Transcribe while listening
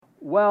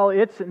Well,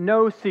 it's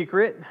no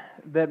secret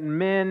that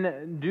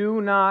men do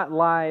not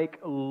like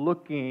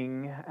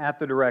looking at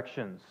the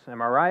directions.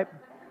 Am I right?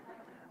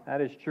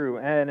 That is true.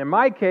 And in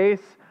my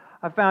case,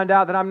 I found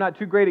out that I'm not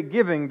too great at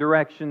giving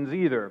directions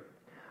either.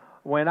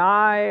 When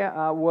I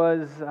I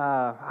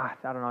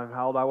don't know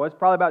how old I was,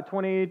 probably about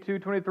 22,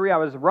 23, I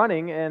was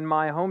running in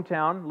my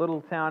hometown, little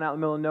town out in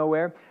the middle of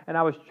nowhere, and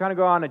I was trying to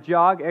go on a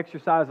jog,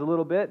 exercise a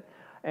little bit,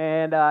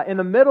 and in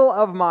the middle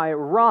of my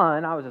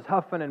run, I was just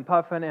huffing and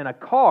puffing, and a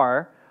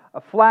car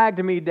flagged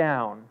me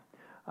down.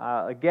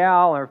 A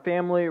gal and her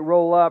family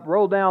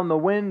roll down the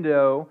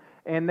window,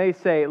 and they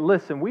say,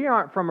 "Listen, we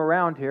aren't from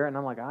around here." And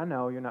I'm like, "I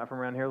know you're not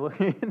from around here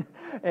looking."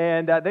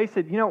 And they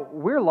said,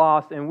 "We're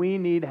lost and we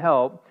need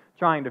help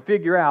trying to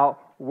figure out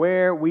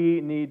where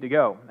we need to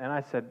go." And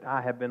I said,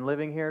 "I have been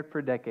living here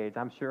for decades.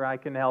 I'm sure I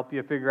can help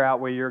you figure out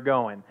where you're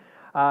going."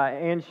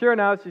 And sure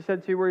enough, she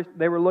said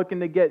they were looking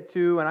to get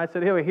to, and I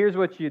said, "Hey, here's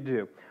what you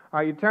do. All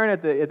right, you turn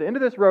at the end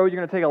of this road, you're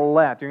going to take a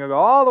left. You're going to go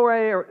all the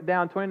way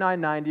down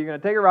 2990. You're going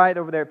to take a right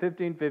over there at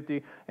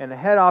 1550 and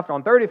head off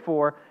on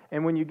 34.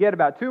 And when you get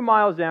about 2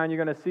 miles down,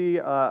 you're going to see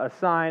a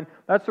sign.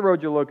 That's the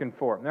road you're looking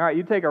for. All right,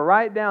 you take a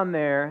right down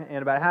there,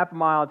 and about half a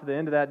mile to the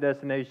end of that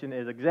destination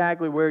is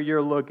exactly where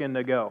you're looking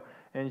to go."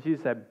 And she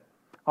said,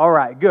 "All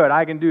right, good,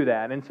 I can do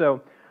that." And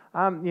so,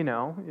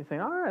 you're saying,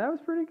 "All right, that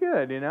was pretty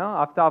good,"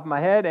 off the top of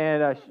my head.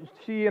 And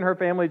she and her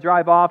family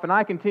drive off, and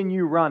I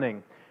continue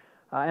running.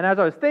 And as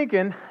I was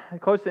thinking,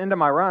 close to the end of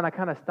my run, I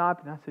kind of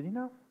stopped and I said,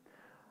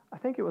 I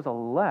think it was a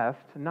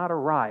left, not a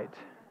right.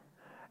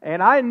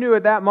 And I knew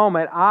at that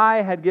moment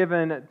I had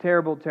given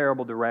terrible,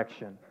 terrible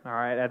direction, all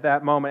right, at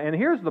that moment. And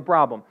here's the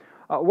problem.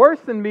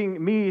 Worse than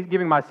me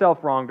giving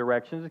myself wrong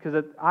directions,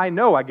 because I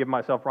know I give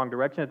myself wrong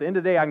direction. At the end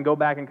of the day, I can go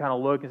back and kind of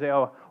look and say,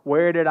 "Oh,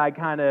 where did I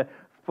kind of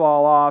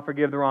fall off or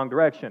give the wrong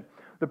direction?"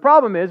 The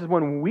problem is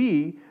when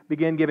we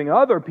begin giving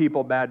other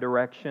people bad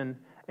direction,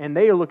 and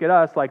they look at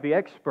us like the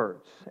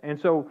experts. And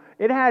so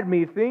it had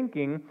me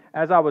thinking,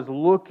 as I was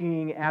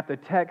looking at the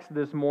text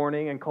this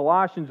morning in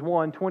Colossians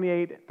 1,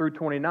 28 through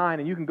 29,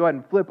 and you can go ahead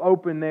and flip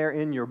open there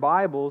in your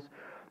Bibles,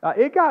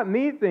 it got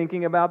me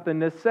thinking about the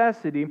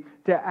necessity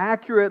to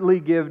accurately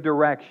give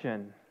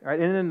direction. Right?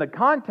 And in the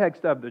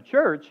context of the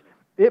church,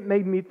 it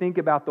made me think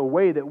about the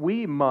way that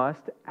we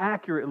must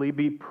accurately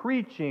be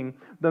preaching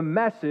the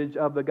message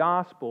of the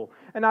gospel.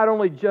 And not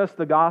only just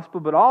the gospel,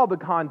 but all the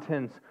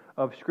contents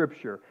of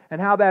Scripture,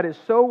 and how that is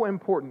so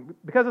important.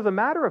 Because as a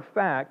matter of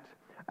fact,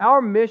 our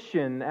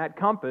mission at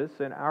Compass,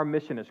 and our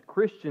mission as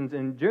Christians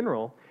in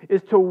general,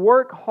 is to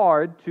work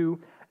hard to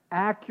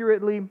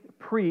accurately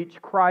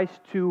preach Christ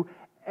to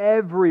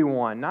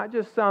everyone, not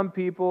just some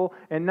people,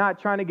 and not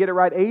trying to get it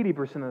right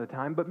 80% of the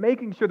time, but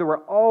making sure that we're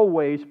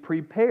always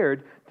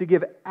prepared to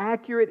give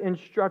accurate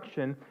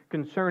instruction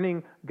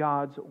concerning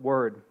God's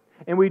Word.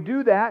 And we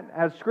do that,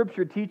 as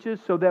Scripture teaches,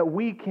 so that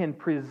we can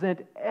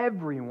present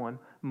everyone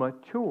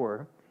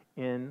mature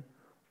in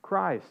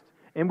Christ.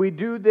 And we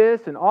do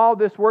this, and all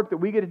this work that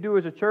we get to do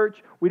as a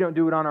church, we don't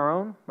do it on our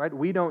own, right?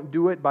 We don't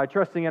do it by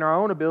trusting in our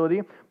own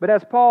ability. But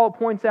as Paul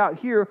points out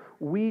here,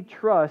 we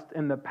trust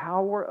in the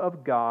power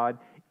of God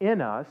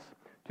in us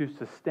to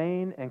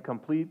sustain and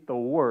complete the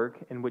work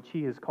in which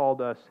He has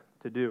called us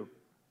to do.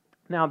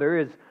 Now, there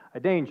is a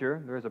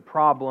danger, there is a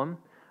problem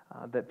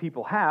that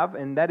people have,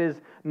 and that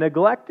is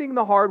neglecting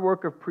the hard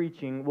work of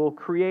preaching will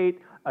create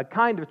a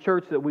kind of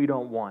church that we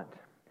don't want.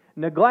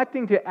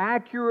 Neglecting to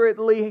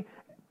accurately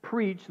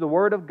preach the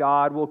Word of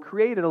God will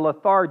create a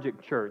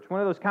lethargic church.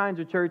 One of those kinds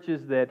of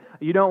churches that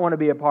you don't want to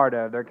be a part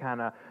of. They're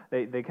kind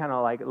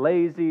of like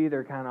lazy,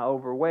 they're kind of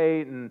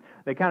overweight, and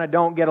they kind of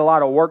don't get a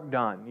lot of work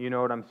done. You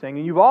know what I'm saying?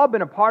 And you've all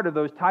been a part of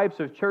those types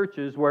of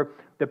churches where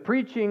the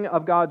preaching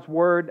of God's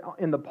Word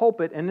in the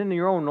pulpit and in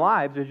your own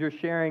lives as you're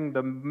sharing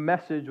the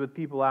message with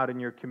people out in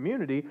your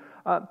community,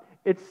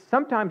 it's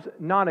sometimes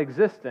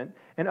non-existent,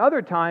 and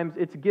other times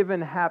it's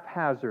given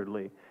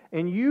haphazardly.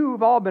 And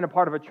you've all been a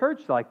part of a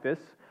church like this,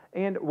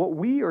 and what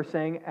we are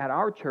saying at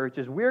our church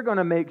is we're going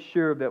to make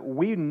sure that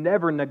we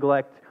never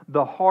neglect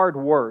the hard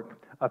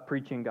work of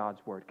preaching God's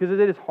Word. Because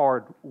it is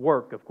hard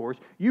work, of course.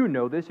 You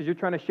know this as you're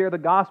trying to share the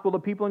gospel to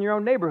people in your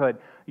own neighborhood.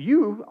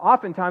 You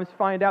oftentimes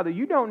find out that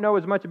you don't know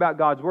as much about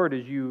God's Word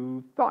as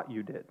you thought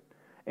you did.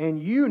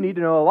 And you need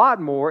to know a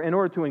lot more in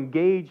order to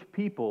engage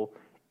people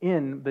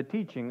in the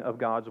teaching of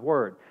God's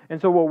Word.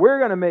 And so what we're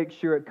going to make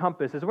sure at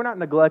Compass is we're not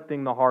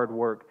neglecting the hard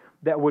work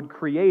that would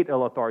create a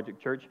lethargic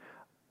church,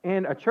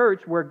 and a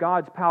church where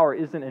God's power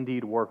isn't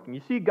indeed working.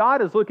 You see,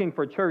 God is looking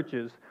for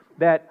churches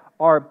that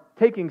are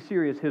taking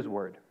serious His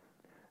Word.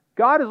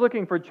 God is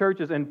looking for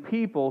churches and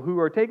people who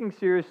are taking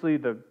seriously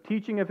the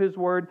teaching of His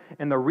Word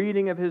and the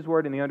reading of His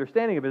Word and the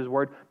understanding of His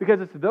Word, because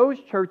it's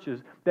those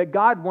churches that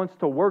God wants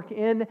to work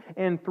in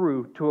and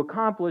through to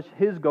accomplish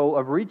His goal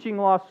of reaching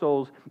lost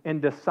souls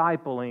and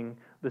discipling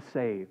the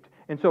saved.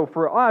 And so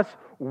for us,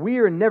 we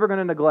are never going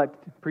to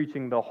neglect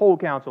preaching the whole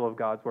counsel of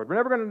God's Word. We're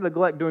never going to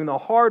neglect doing the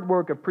hard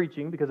work of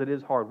preaching, because it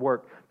is hard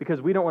work,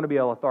 because we don't want to be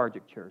a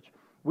lethargic church.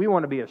 We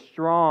want to be a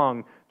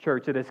strong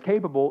church that is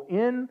capable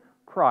in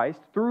Christ,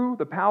 through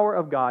the power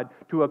of God,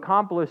 to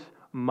accomplish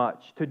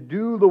much to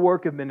do the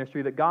work of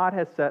ministry that God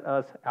has set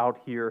us out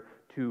here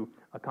to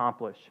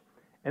accomplish.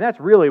 And that's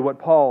really what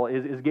Paul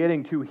is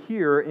getting to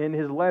here in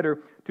his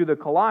letter to the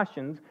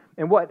Colossians.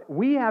 And what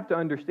we have to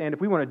understand,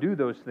 if we want to do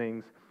those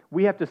things,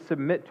 we have to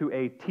submit to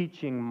a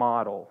teaching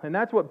model. And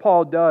that's what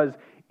Paul does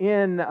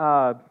in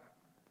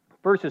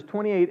verses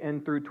 28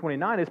 and through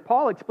 29, is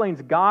Paul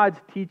explains God's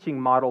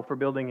teaching model for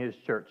building his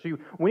church. So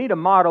we need a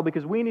model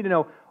because we need to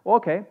know, well,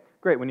 okay,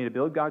 great, we need to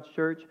build God's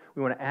church.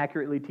 We want to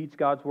accurately teach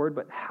God's word,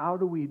 but how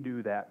do we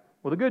do that?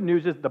 Well, the good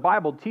news is the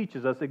Bible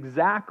teaches us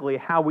exactly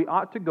how we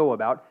ought to go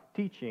about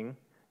teaching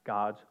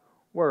God's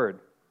word.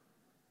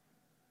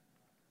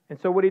 And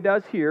so what he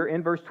does here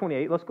in verse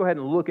 28, let's go ahead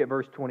and look at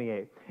verse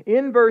 28.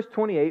 In verse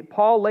 28,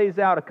 Paul lays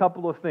out a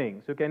couple of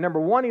things. Okay, number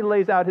one, he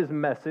lays out his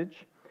message.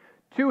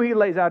 Two, he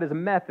lays out his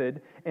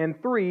method. And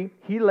three,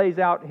 he lays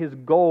out his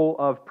goal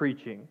of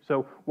preaching.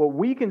 So what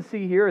we can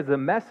see here is the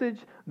message,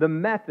 the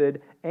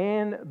method,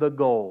 and the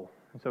goal.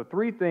 And so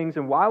three things,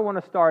 and why I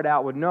want to start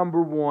out with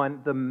number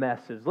one, the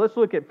message. Let's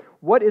look at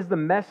what is the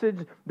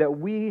message that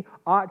we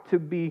ought to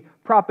be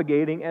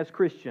propagating as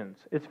Christians.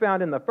 It's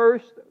found in the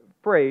first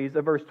phrase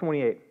of verse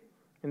 28.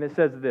 And it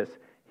says this,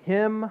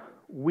 Him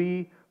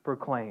we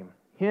proclaim.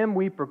 Him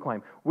we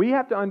proclaim. We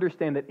have to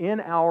understand that in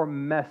our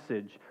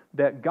message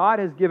that God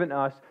has given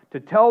us to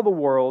tell the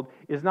world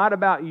is not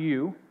about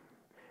you.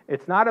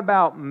 It's not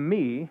about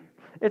me.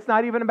 It's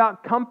not even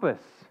about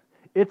Compass.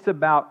 It's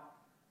about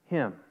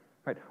Him.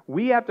 Right?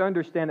 We have to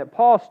understand that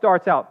Paul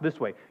starts out this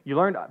way.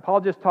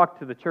 Paul just talked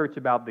to the church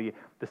about the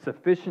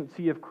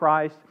sufficiency of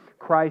Christ's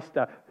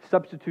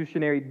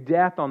substitutionary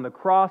death on the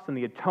cross and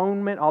the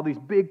atonement, all these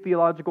big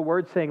theological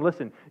words saying,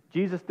 listen,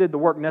 Jesus did the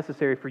work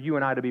necessary for you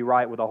and I to be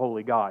right with a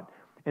holy God.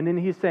 And then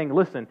he's saying,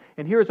 listen,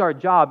 and here's our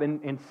job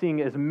in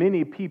seeing as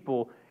many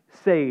people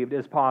saved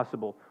as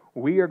possible.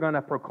 We are going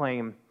to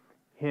proclaim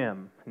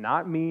Him.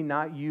 Not me,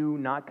 not you,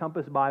 not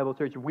Compass Bible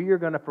Church. We are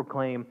going to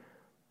proclaim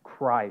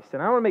Christ.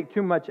 And I don't want to make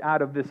too much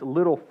out of this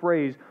little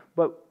phrase,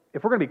 but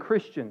if we're going to be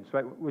Christians,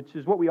 right, which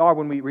is what we are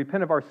when we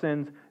repent of our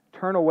sins,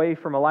 turn away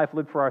from a life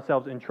lived for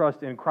ourselves and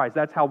trust in Christ,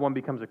 that's how one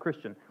becomes a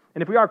Christian.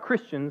 And if we are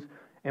Christians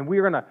and we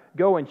are going to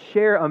go and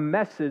share a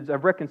message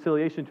of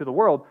reconciliation to the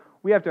world,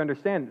 we have to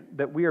understand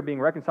that we are being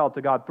reconciled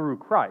to God through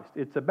Christ.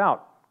 It's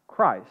about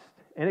Christ,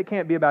 and it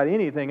can't be about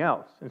anything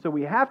else. And so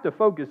we have to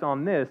focus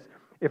on this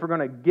if we're going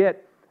to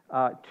get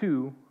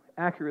to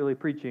accurately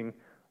preaching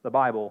the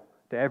Bible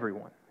to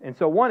everyone. And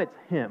so one, it's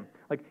Him.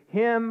 Like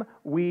Him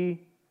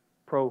we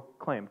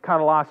proclaim.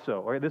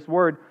 Katalasso, or this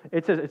word,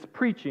 it says it's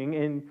preaching,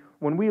 and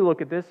when we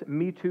look at this,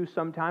 me too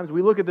sometimes,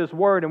 we look at this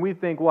word and we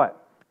think,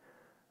 what?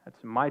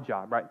 That's my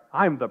job, right?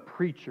 I'm the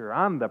preacher.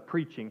 I'm the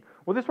preaching.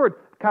 Well, this word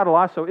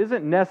katalasso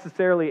isn't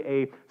necessarily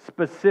a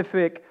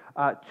specific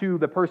to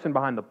the person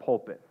behind the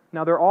pulpit.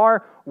 Now, there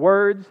are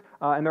words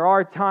and there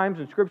are times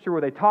in Scripture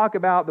where they talk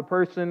about the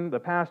person, the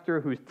pastor,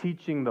 who's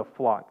teaching the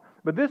flock.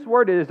 But this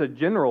word is a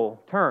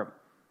general term,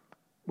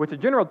 which a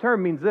general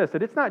term means this,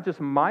 that it's not just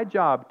my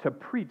job to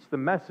preach the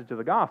message of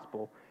the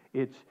gospel.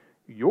 It's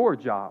your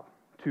job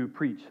to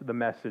preach the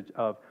message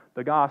of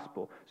the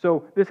gospel.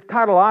 So this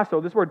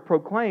katalasso, this word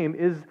proclaim,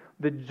 is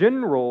the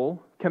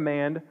general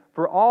command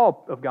for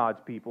all of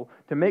God's people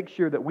to make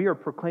sure that we are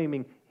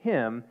proclaiming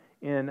Him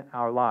in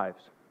our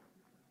lives.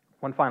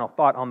 One final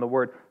thought on the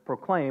word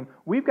proclaim.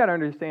 We've got to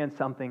understand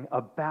something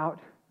about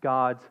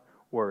God's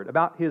word,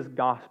 about His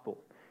gospel.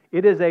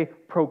 It is a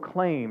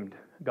proclaimed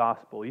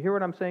gospel. You hear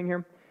what I'm saying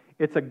here?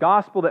 It's a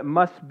gospel that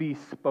must be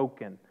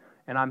spoken.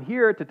 And I'm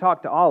here to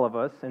talk to all of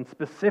us, and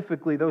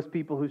specifically those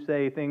people who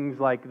say things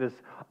like this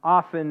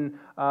often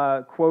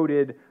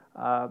quoted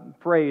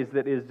phrase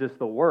that is just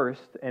the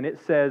worst. And it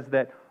says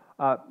that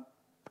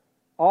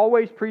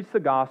always preach the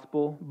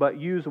gospel, but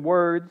use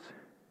words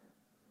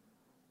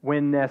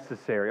when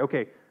necessary.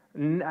 Okay,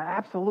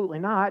 absolutely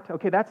not.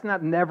 Okay, that's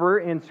not never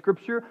in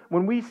Scripture.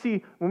 When we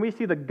see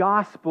the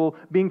gospel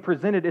being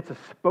presented, it's a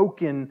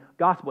spoken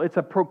gospel. It's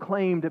a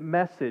proclaimed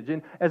message.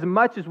 And as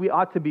much as we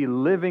ought to be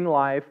living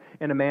life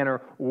in a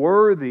manner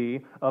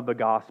worthy of the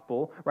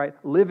gospel, right?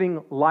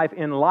 Living life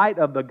in light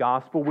of the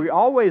gospel, we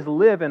always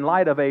live in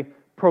light of a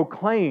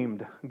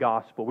proclaimed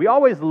gospel. We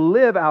always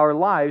live our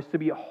lives to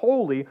be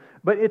holy,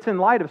 but it's in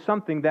light of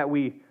something that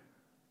we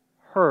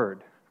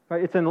heard.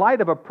 Right? It's in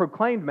light of a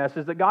proclaimed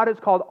message that God has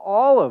called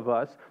all of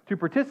us to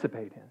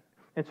participate in.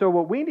 And so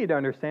what we need to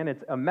understand,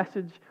 it's a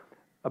message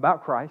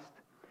about Christ,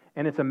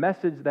 and it's a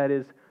message that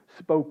is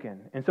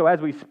spoken. And so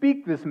as we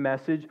speak this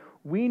message,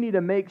 we need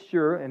to make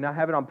sure, and I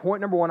have it on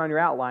point number one on your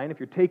outline if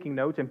you're taking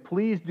notes, and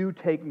please do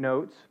take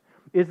notes,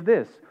 is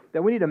this,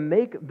 that we need to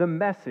make the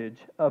message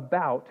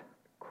about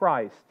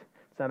Christ.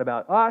 It's not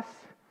about us,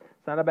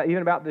 it's not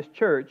even about this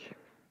church,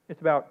 it's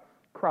about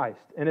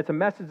Christ. And it's a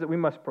message that we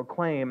must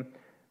proclaim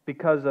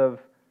because of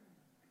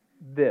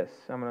this.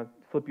 I'm going to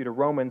flip you to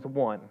Romans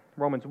 1.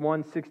 Romans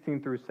 1,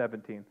 16 through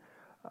 17.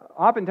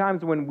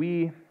 Oftentimes when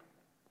we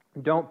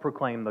don't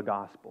proclaim the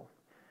gospel,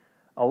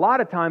 a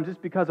lot of times it's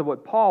because of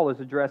what Paul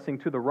is addressing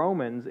to the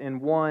Romans in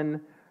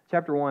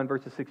chapter 1,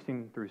 verses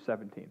 16 through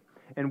 17.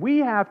 And we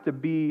have to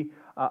be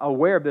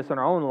aware of this in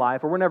our own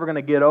life, or we're never going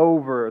to get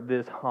over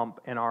this hump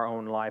in our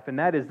own life. And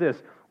that is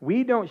this: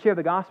 we don't share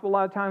the gospel a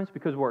lot of times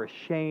because we're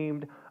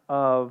ashamed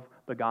of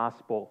the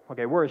gospel.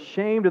 Okay, we're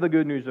ashamed of the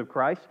good news of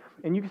Christ.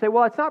 And you can say,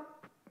 well, it's not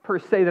per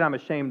se that I'm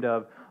ashamed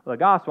of the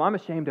gospel. I'm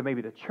ashamed of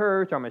maybe the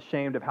church. I'm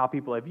ashamed of how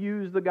people have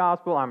used the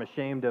gospel. I'm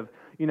ashamed of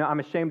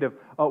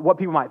what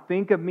people might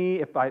think of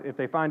me if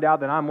they find out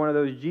that I'm one of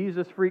those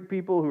Jesus freak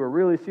people who are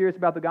really serious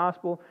about the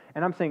gospel.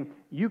 And I'm saying,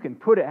 you can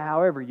put it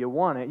however you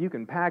want it. You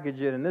can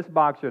package it in this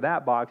box or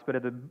that box. But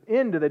at the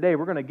end of the day,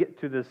 we're going to get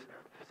to this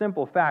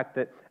simple fact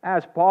that,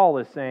 as Paul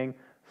is saying,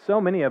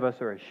 so many of us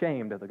are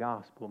ashamed of the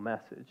gospel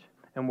message.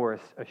 And we're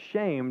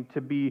ashamed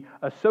to be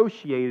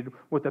associated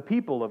with the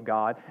people of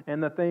God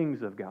and the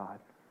things of God.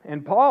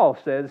 And Paul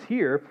says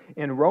here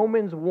in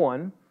Romans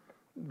 1,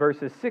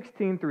 verses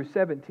 16 through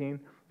 17,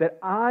 that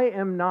I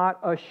am not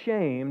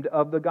ashamed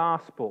of the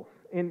gospel.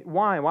 And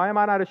why? Why am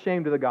I not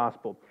ashamed of the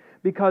gospel?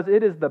 Because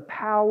it is the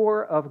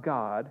power of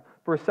God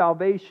for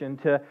salvation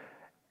to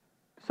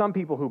some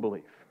people who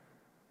believe.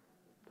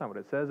 That's not what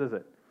it says, is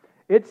it?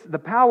 It's the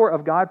power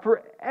of God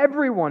for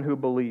everyone who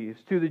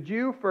believes, to the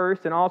Jew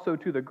first and also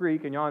to the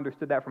Greek. And y'all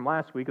understood that from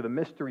last week, of the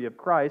mystery of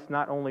Christ,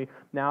 not only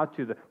now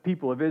to the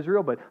people of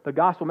Israel, but the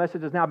gospel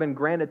message has now been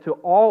granted to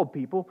all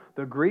people,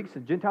 the Greeks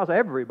and Gentiles.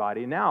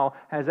 Everybody now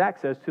has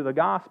access to the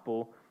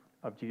gospel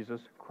of Jesus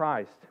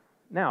Christ.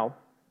 Now,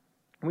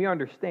 we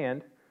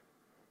understand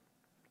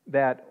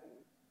that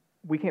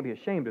we can't be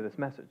ashamed of this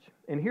message.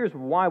 And here's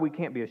why we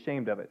can't be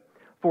ashamed of it.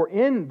 For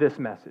in this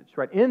message,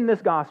 right, in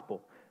this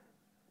gospel,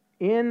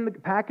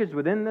 packaged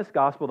within this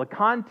gospel, the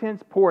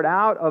contents poured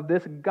out of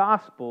this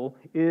gospel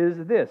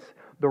is this: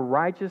 the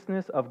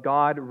righteousness of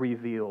God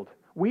revealed.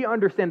 We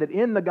understand that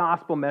in the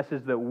gospel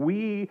message that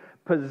we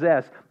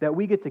possess, that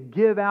we get to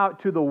give out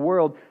to the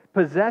world,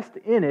 possessed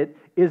in it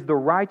is the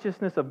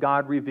righteousness of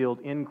God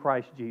revealed in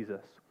Christ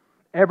Jesus.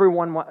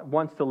 Everyone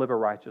wants to live a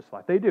righteous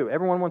life. They do.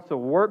 Everyone wants to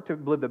work to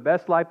live the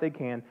best life they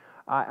can.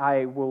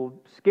 I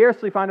will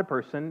scarcely find a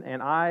person,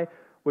 and I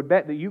would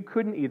bet that you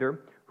couldn't either,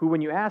 who, when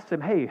you ask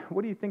them, hey,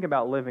 what do you think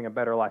about living a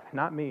better life?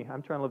 Not me.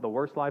 I'm trying to live the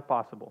worst life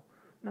possible.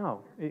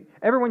 No.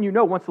 Everyone you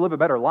know wants to live a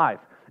better life.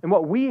 And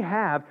what we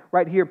have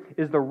right here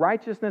is the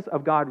righteousness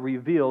of God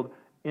revealed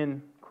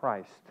in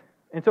Christ.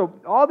 And so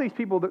all these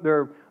people,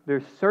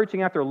 they're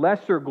searching after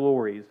lesser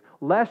glories,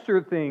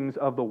 lesser things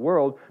of the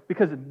world,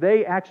 because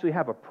they actually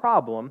have a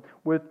problem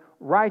with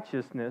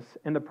righteousness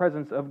in the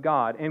presence of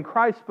God. And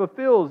Christ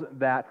fulfills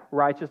that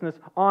righteousness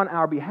on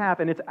our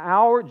behalf, and it's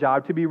our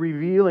job to be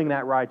revealing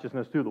that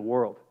righteousness to the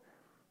world.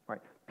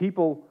 Right?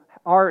 People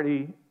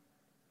already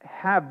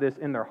have this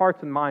in their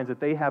hearts and minds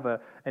that they have an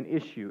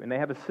issue, and they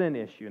have a sin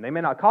issue. And they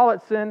may not call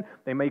it sin,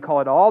 they may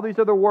call it all these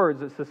other words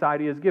that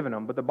society has given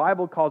them, but the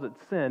Bible calls it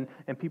sin,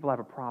 and people have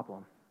a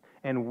problem.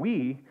 And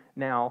we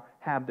now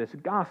have this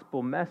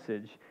gospel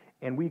message,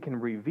 and we can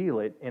reveal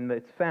it, and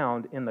it's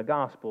found in the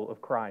gospel of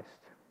Christ.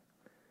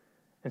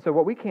 And so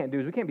what we can't do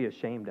is we can't be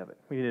ashamed of it.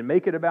 We need to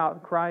make it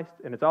about Christ,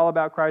 and it's all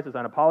about Christ. It's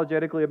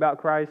unapologetically about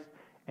Christ.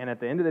 And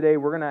at the end of the day,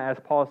 we're going to, as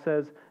Paul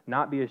says,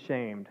 not be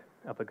ashamed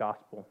of the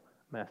gospel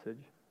message.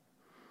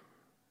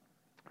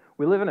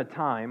 We live in a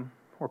time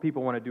where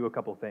people want to do a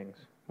couple things.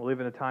 We live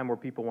in a time where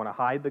people want to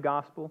hide the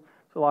gospel.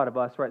 It's a lot of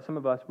us, right? Some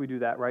of us, we do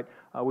that, right?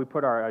 We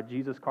put our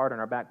Jesus card in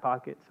our back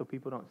pocket so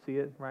people don't see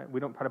it, right? We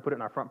don't try to put it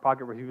in our front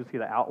pocket where you can see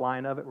the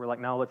outline of it. We're like,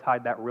 no, let's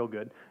hide that real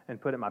good and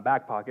put it in my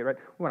back pocket, right?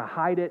 We want to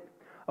hide it.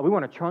 We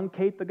want to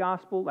truncate the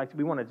gospel. Like,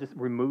 we want to just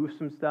remove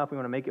some stuff. We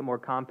want to make it more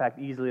compact,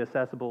 easily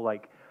accessible.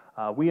 Like,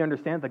 we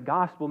understand the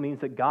gospel means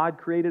that God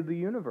created the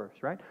universe,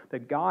 right?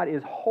 That God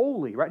is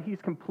holy, right?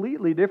 He's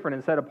completely different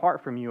and set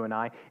apart from you and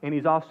I, and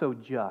He's also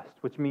just,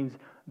 which means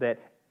that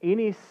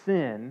any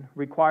sin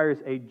requires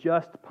a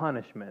just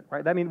punishment,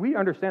 right? I mean, we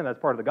understand that's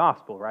part of the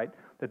gospel, right?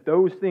 That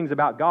those things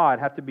about God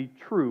have to be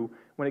true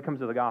when it comes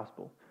to the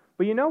gospel.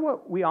 But you know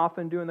what we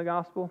often do in the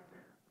gospel?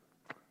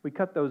 We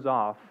cut those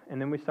off,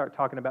 and then we start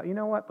talking about, you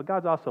know what? But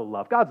God's also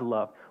love. God's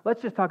love.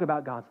 Let's just talk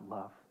about God's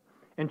love.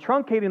 And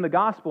truncating the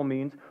gospel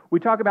means we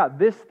talk about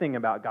this thing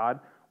about God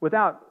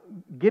without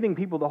getting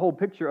people the whole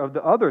picture of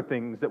the other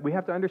things that we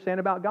have to understand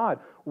about God.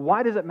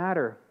 Why does it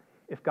matter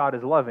if God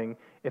is loving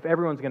if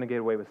everyone's going to get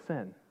away with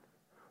sin?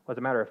 Well, as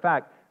a matter of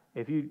fact,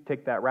 if you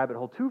take that rabbit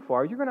hole too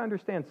far, you're going to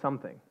understand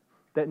something.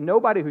 That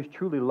nobody who's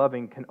truly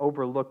loving can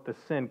overlook the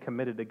sin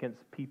committed against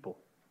people.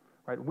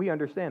 Right? We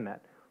understand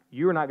that.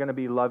 You're not going to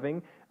be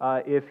loving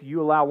if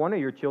you allow one of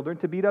your children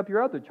to beat up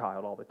your other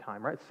child all the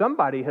time, right?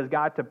 Somebody has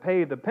got to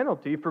pay the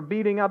penalty for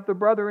beating up the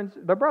brother,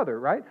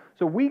 right?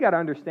 So we got to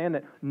understand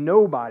that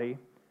nobody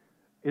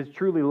is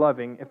truly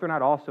loving if they're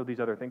not also these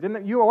other things.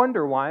 And you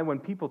wonder why when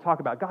people talk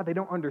about God, they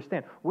don't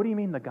understand. What do you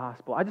mean the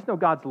gospel? I just know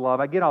God's love.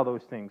 I get all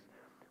those things.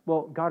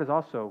 Well, God is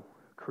also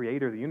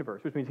creator of the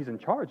universe, which means He's in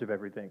charge of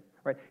everything,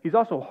 right? He's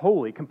also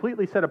holy,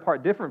 completely set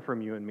apart, different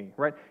from you and me,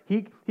 right?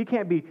 He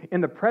can't be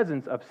in the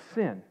presence of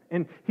sin.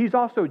 And He's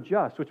also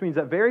just, which means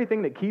that very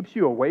thing that keeps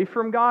you away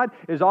from God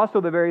is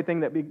also the very thing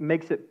that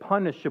makes it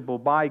punishable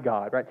by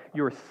God, right?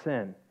 Your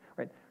sin,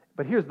 right?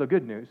 But here's the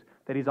good news,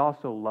 that He's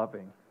also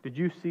loving. Did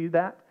you see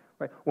that?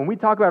 Right? When we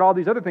talk about all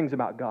these other things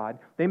about God,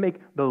 they make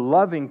the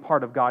loving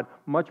part of God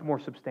much more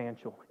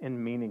substantial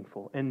and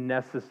meaningful and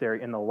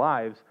necessary in the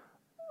lives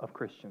of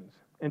Christians.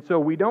 And so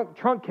we don't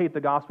truncate the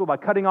gospel by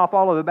cutting off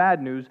all of the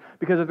bad news,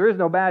 because if there is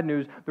no bad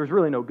news, there's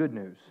really no good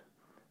news.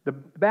 The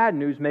bad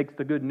news makes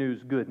the good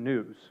news good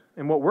news.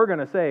 And what we're going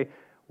to say,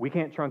 we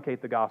can't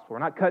truncate the gospel. We're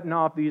not cutting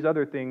off these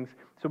other things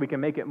so we can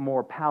make it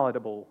more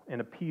palatable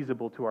and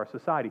appeasable to our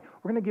society.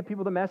 We're going to give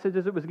people the message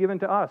as it was given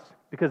to us,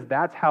 because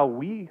that's how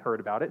we heard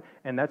about it,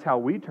 and that's how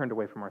we turned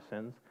away from our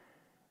sins.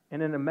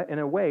 And in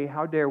a way,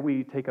 how dare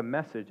we take a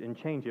message and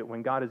change it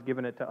when God has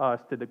given it to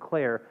us to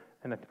declare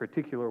in a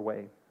particular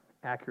way,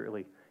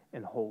 accurately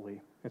and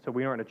wholly. And so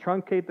we aren't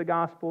going to truncate the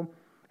gospel,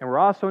 and we're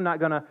also not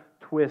going to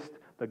twist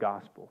the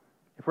gospel.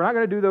 If we're not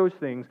going to do those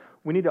things,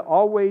 we need to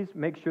always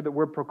make sure that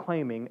we're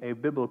proclaiming a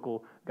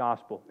biblical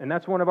gospel. And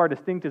that's one of our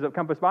distinctives of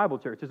Compass Bible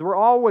Church, is we're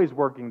always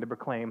working to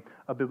proclaim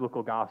a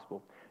biblical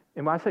gospel.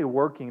 And when I say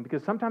working,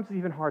 because sometimes it's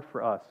even hard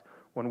for us.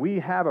 When we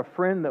have a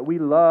friend that we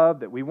love,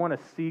 that we want to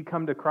see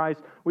come to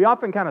Christ, we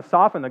often kind of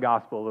soften the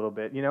gospel a little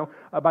bit,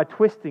 by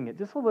twisting it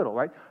just a little,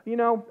 right?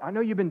 I know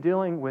you've been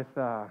dealing with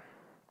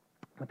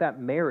that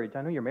marriage.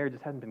 I know your marriage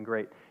just hasn't been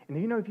great. And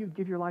if you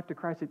give your life to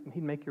Christ,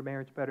 He'd make your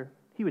marriage better.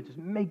 He would just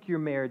make your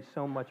marriage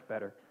so much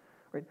better,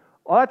 right?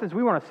 A lot of times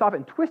we want to stop it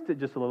and twist it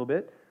just a little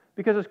bit,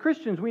 because as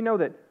Christians, we know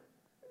that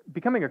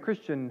becoming a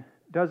Christian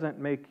doesn't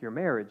make your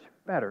marriage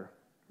better,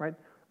 right?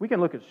 We can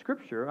look at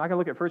Scripture. I can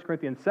look at 1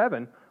 Corinthians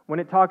 7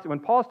 when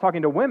Paul's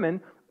talking to women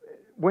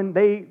when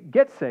they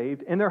get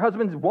saved and their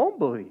husbands won't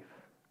believe.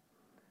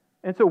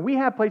 And so we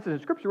have places in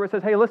Scripture where it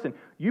says, hey, listen,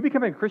 you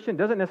becoming a Christian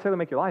doesn't necessarily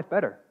make your life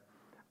better.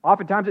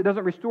 Oftentimes it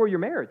doesn't restore your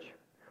marriage,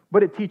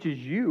 but it teaches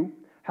you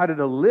how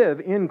to live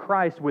in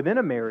Christ within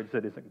a marriage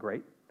that isn't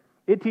great.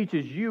 It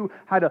teaches you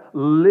how to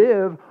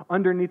live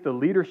underneath the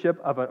leadership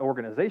of an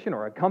organization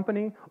or a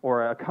company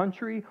or a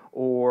country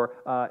or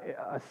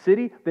a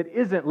city that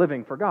isn't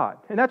living for God.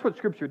 And that's what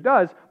Scripture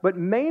does, but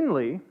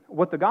mainly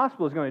what the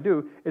gospel is going to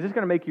do is it's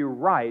going to make you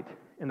right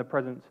in the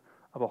presence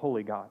of a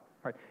holy God.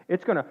 Right?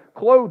 It's going to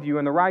clothe you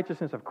in the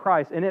righteousness of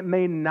Christ, and it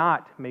may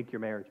not make your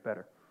marriage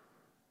better.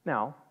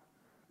 Now,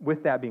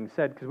 with that being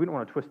said, because we don't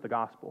want to twist the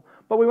gospel,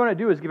 what we want to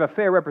do is give a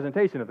fair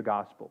representation of the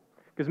gospel.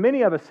 Because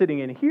many of us sitting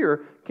in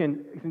here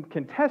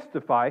can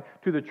testify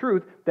to the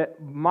truth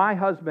that my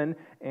husband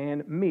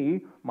and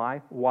me,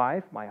 my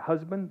wife, my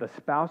husband, the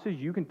spouses,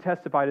 you can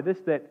testify to this,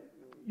 that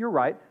you're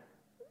right,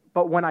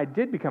 but when I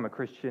did become a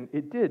Christian,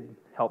 it did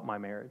help my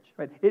marriage.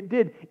 Right? It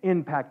did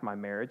impact my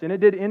marriage, and it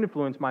did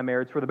influence my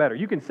marriage for the better.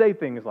 You can say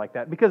things like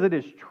that because it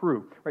is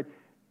true. Right?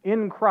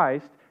 In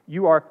Christ,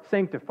 you are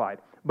sanctified.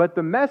 But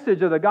the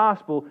message of the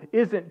gospel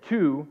isn't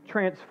to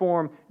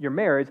transform your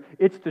marriage.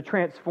 It's to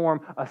transform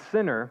a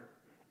sinner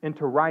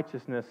into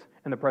righteousness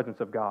in the presence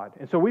of God.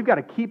 And so we've got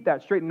to keep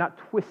that straight and not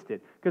twist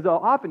it. Because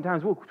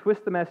oftentimes we'll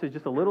twist the message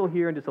just a little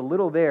here and just a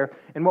little there.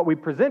 And what we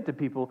present to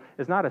people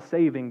is not a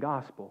saving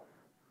gospel.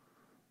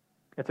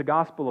 It's a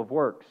gospel of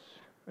works.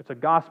 It's a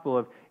gospel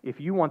of, if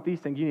you want these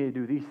things, you need to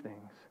do these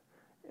things.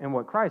 And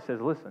what Christ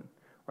says, listen,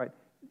 right?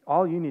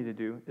 All you need to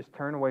do is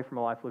turn away from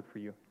a life lived for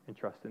you and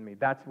trust in me.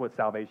 That's what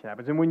salvation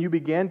happens. And when you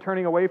begin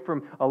turning away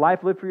from a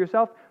life lived for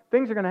yourself,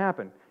 things are going to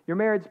happen. Your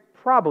marriage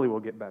probably will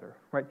get better,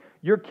 right?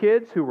 Your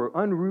kids who were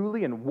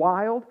unruly and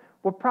wild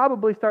will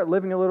probably start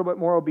living a little bit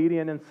more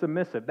obedient and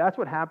submissive. That's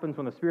what happens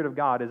when the Spirit of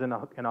God is in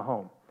a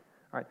home,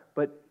 right?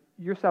 But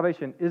your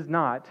salvation is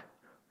not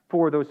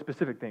for those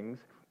specific things.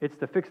 It's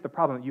to fix the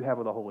problem that you have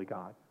with a holy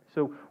God.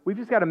 So we've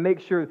just got to make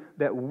sure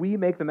that we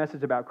make the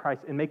message about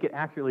Christ and make it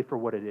accurately for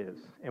what it is.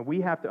 And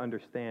we have to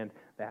understand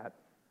that.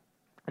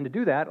 And to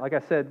do that, like I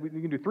said, we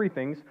can do three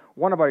things.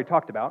 One I've already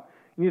talked about.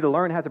 You need to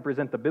learn how to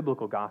present the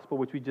biblical gospel,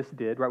 which we just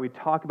did, right? We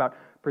talk about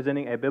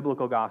presenting a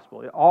biblical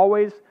gospel. It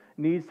always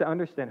needs to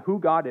understand who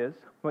God is,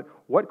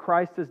 what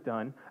Christ has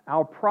done,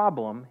 our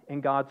problem,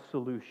 and God's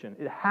solution.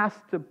 It has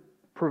to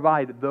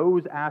provide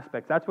those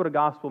aspects. That's what a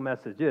gospel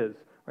message is,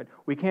 right?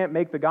 We can't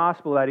make the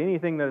gospel about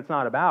anything that it's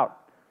not about.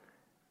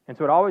 And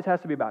so it always has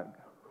to be about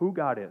who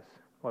God is.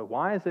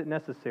 Why is it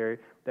necessary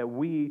that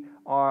we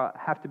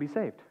have to be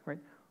saved, right?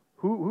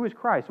 Who is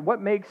Christ?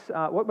 What makes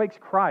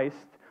Christ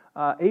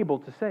able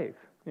to save?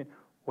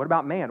 What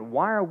about man?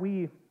 Why do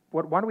we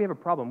have a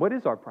problem? What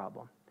is our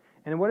problem?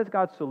 And what is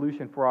God's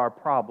solution for our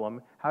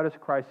problem? How does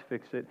Christ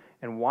fix it?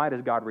 And why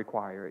does God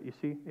require it? You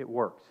see, it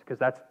works because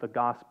that's the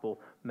gospel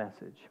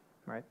message,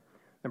 right?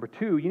 Number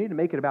two, you need to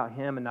make it about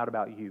Him and not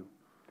about you.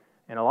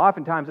 And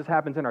oftentimes this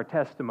happens in our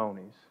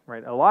testimonies,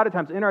 right? A lot of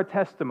times in our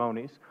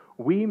testimonies,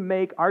 we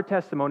make our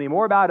testimony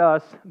more about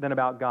us than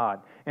about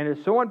God. And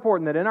it's so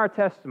important that in our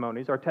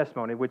testimony,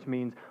 which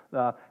means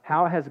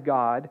how has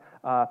God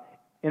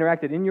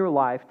interacted in your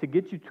life to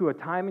get you to a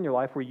time in your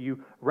life where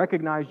you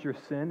recognized your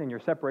sin and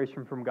your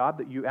separation from God,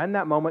 that you, in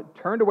that moment,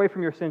 turned away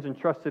from your sins and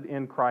trusted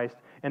in Christ,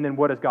 and then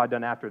what has God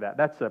done after that?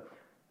 That's a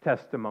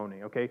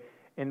testimony, okay?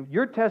 And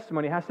your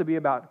testimony has to be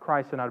about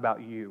Christ and not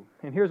about you.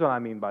 And here's what I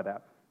mean by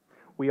that.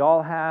 We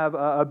all have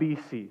a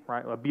BC,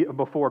 right? A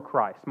before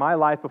Christ, my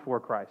life before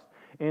Christ.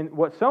 And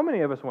what so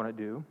many of us want to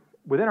do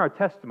within our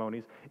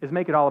testimonies is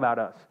make it all about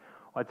us.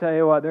 Well, I tell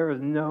you what, there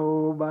was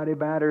nobody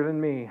badder than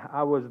me.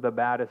 I was the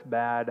baddest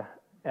bad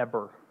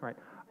ever, right?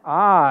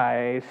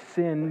 I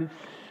sinned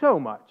so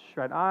much,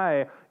 right?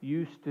 I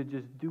used to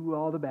just do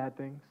all the bad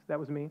things. That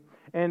was me.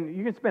 And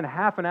you can spend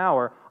half an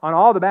hour on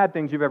all the bad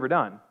things you've ever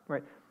done,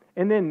 right?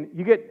 And then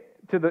you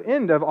get to the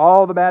end of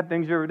all the bad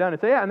things you've ever done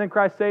and say, yeah, and then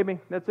Christ saved me.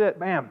 That's it.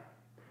 Bam.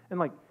 And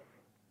like,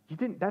 you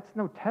didn't, that's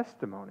no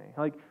testimony.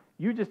 Like,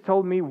 you just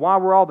told me why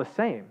we're all the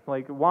same.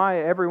 Like,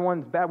 why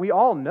everyone's bad. We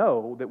all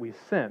know that we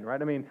sin,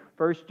 right? I mean,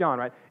 1 John,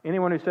 right?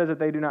 Anyone who says that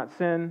they do not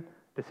sin,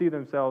 deceive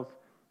themselves,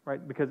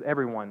 right? Because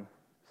everyone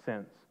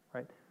sins,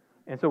 right?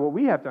 And so what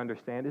we have to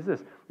understand is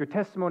this. Your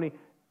testimony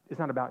is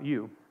not about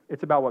you.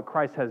 It's about what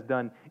Christ has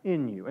done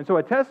in you. And so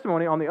a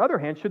testimony, on the other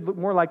hand, should look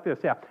more like this.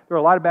 Yeah, there are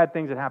a lot of bad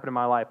things that happened in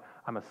my life.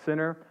 I'm a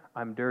sinner.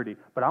 I'm dirty.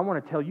 But I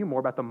want to tell you more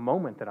about the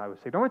moment that I was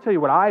saved. I want to tell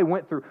you what I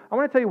went through. I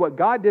want to tell you what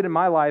God did in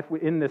my life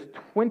in this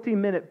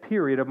 20-minute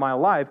period of my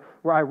life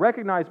where I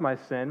recognized my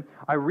sin.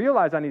 I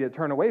realized I needed to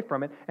turn away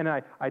from it. And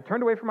I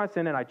turned away from my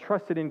sin and I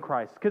trusted in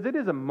Christ. Because it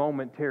is a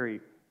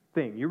momentary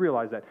thing. You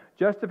realize that.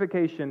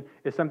 Justification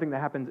is something that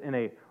happens in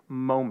a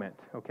moment,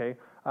 okay?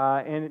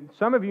 And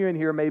some of you in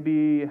here may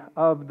be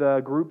of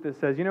the group that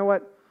says, you know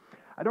what?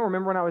 I don't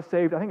remember when I was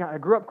saved. I think I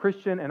grew up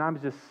Christian and I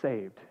was just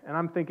saved. And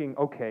I'm thinking,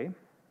 okay,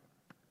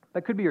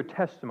 that could be your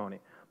testimony.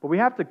 But we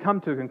have to come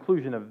to a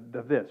conclusion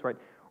of this, right?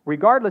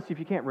 Regardless if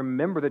you can't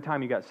remember the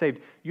time you got saved,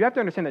 you have to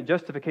understand that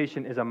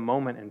justification is a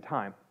moment in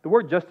time. The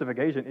word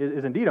justification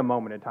is indeed a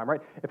moment in time,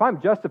 right? If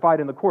I'm justified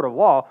in the court of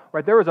law,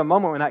 right, there was a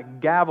moment when that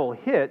gavel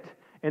hit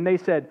and they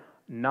said,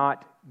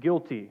 not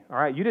guilty, all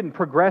right? You didn't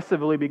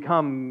progressively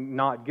become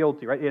not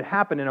guilty, right? It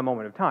happened in a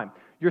moment of time.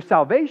 Your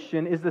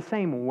salvation is the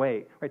same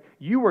way, right?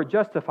 You were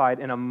justified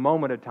in a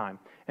moment of time.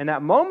 And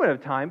that moment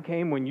of time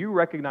came when you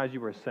recognized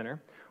you were a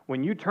sinner,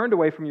 when you turned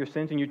away from your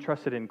sins and you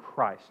trusted in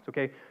Christ,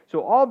 okay?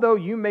 So although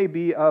you may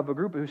be of a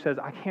group who says,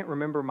 I can't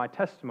remember my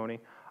testimony,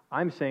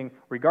 I'm saying,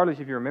 regardless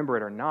if you remember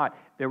it or not,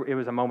 it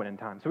was a moment in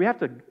time. So we have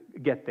to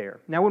get there.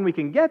 Now, when we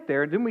can get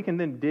there, then we can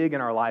then dig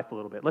in our life a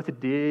little bit. Let's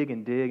dig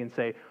and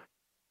say,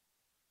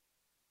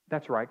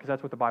 that's right, because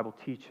that's what the Bible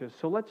teaches.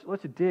 So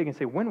let's dig and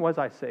say, when was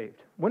I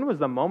saved? When was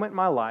the moment in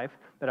my life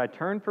that I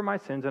turned from my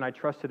sins and I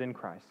trusted in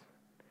Christ?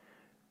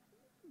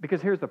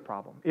 Because here's the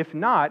problem. If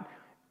not,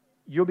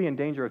 you'll be in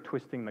danger of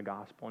twisting the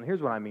gospel. And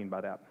here's what I mean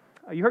by that.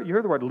 You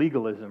heard the word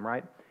legalism,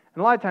 right?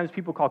 And a lot of times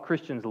people call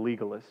Christians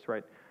legalists,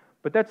 right?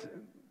 But that's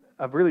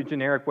a really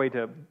generic way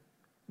to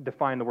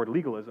define the word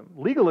legalism.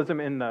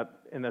 Legalism in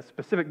the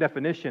specific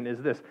definition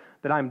is this,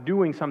 that I'm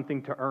doing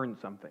something to earn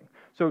something.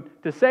 So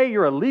to say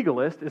you're a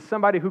legalist is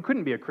somebody who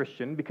couldn't be a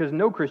Christian, because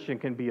no Christian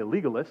can be a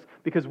legalist,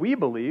 because we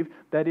believe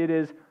that it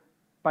is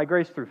by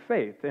grace through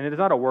faith, and it is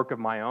not a work of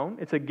my own.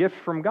 It's a gift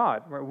from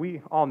God.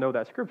 We all know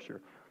that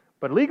scripture.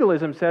 But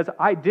legalism says,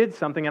 I did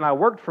something and I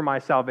worked for my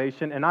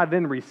salvation and I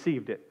then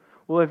received it.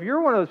 Well, if you're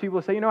one of those people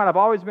who say, you know what, I've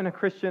always been a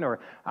Christian, or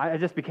I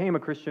just became a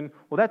Christian,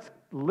 well, that's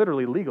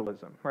literally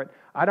legalism, right?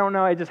 I don't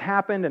know, it just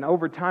happened and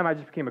over time I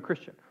just became a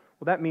Christian.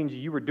 Well, that means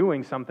you were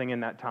doing something in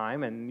that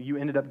time and you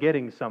ended up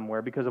getting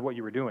somewhere because of what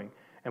you were doing.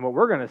 And what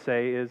we're going to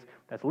say is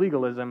that's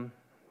legalism,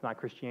 not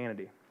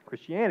Christianity.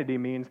 Christianity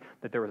means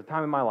that there was a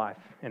time in my life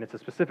and it's a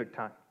specific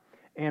time.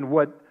 And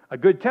what a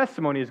good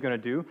testimony is going to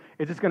do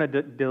is it's going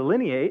to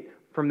delineate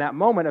from that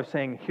moment of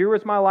saying, here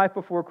was my life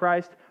before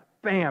Christ,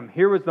 bam,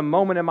 here was the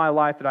moment in my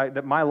life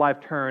that my life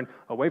turned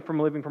away from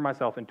living for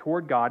myself and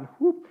toward God,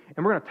 whoop,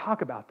 and we're going to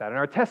talk about that. And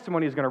our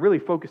testimony is going to really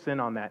focus in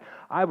on that.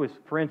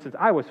 For instance,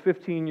 I was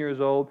 15 years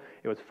old,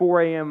 it was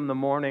 4 a.m. in the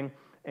morning,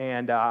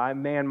 and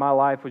my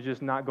life was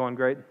just not going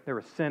great. There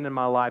was sin in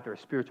my life, there was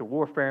spiritual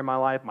warfare in my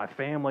life, my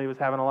family was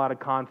having a lot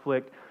of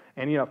conflict.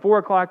 And, 4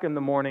 o'clock in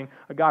the morning,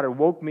 God had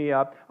woke me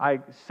up.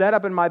 I sat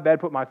up in my bed,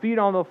 put my feet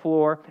on the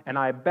floor, and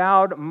I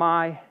bowed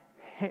my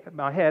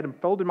head and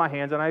folded my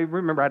hands, and I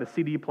remember I had a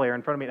CD player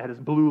in front of me. It had this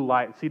blue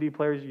light. CD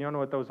players, you don't know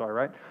what those are,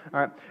 right? All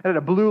right. It had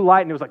a blue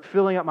light, and it was like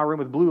filling up my room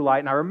with blue light.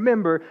 And I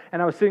remember,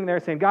 and I was sitting there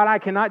saying, God, I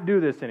cannot do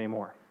this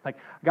anymore. Like,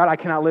 God, I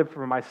cannot live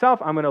for myself.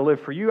 I'm going to live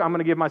for you. I'm going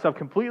to give myself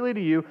completely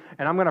to you,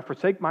 and I'm going to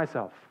forsake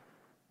myself.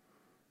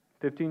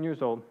 15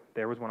 years old,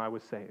 there was when I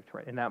was saved,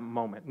 right, in that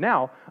moment.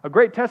 Now, a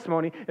great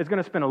testimony is going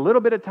to spend a little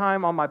bit of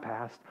time on my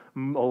past, a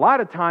lot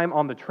of time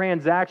on the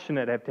transaction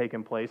that have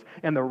taken place,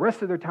 and the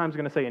rest of their time is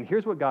going to say, and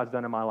here's what God's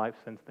done in my life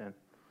since then,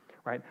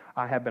 right?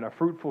 I have been a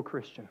fruitful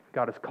Christian.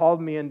 God has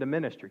called me into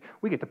ministry.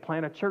 We get to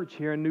plant a church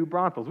here in New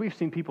Braunfels. We've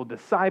seen people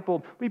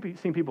discipled. We've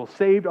seen people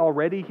saved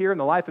already here in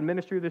the life and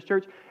ministry of this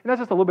church, and that's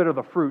just a little bit of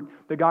the fruit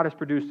that God has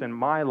produced in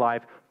my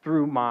life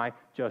through my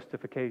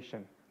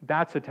justification.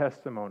 That's a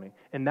testimony,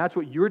 and that's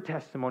what your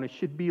testimony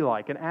should be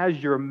like. And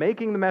as you're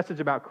making the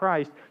message about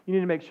Christ, you need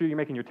to make sure you're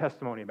making your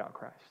testimony about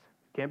Christ.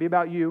 Can't be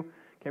about you.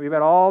 Can't be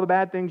about all the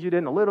bad things you did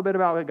and a little bit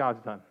about what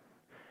God's done.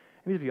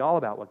 It needs to be all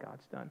about what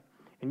God's done.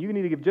 And you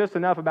need to give just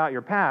enough about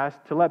your past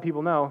to let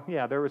people know,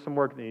 yeah, there was some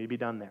work that needed to be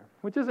done there,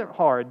 which isn't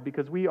hard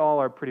because we all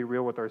are pretty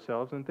real with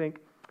ourselves and think,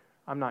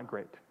 I'm not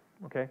great,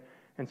 okay?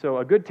 And so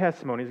a good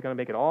testimony is going to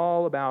make it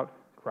all about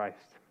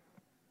Christ.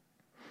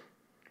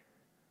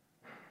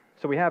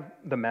 So we have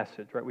the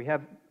message, right? We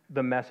have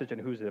the message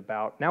and who's it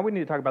about. Now we need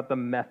to talk about the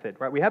method,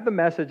 right? We have the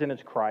message and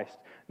it's Christ.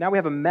 Now we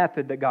have a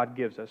method that God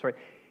gives us, right?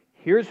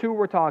 Here's who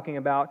we're talking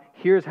about.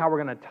 Here's how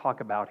we're going to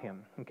talk about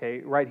him,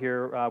 okay? Right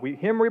here,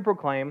 him we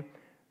proclaim.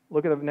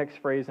 Look at the next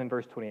phrase in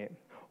verse 28.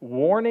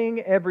 Warning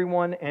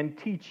everyone and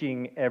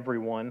teaching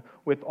everyone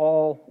with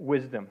all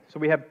wisdom. So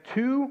we have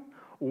two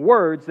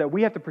words that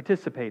we have to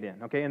participate in,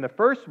 okay? And the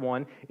first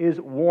one is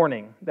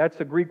warning. That's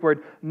the Greek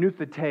word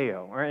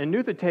nutheteo. Right? And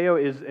nutheteo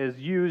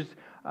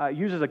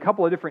uses a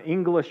couple of different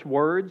English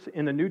words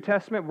in the New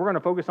Testament. We're going to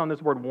focus on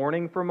this word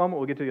warning for a moment.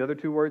 We'll get to the other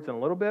two words in a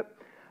little bit.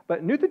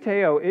 But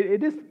nutheteo, it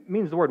just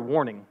means the word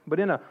warning. But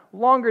in a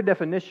longer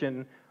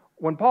definition,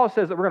 when Paul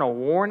says that we're going to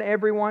warn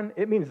everyone,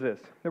 it means this,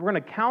 that we're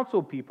going to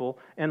counsel people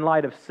in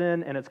light of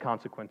sin and its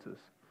consequences.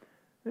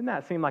 Doesn't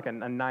that seem like a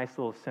nice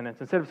little sentence?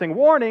 Instead of saying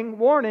warning,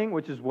 warning,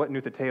 which is what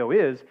nutheteo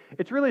is,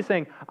 it's really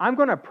saying, I'm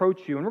going to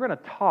approach you and we're going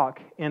to talk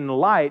in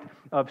light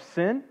of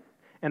sin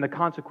and the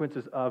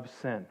consequences of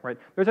sin, right?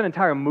 There's an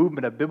entire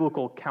movement of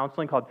biblical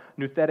counseling called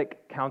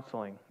nuthetic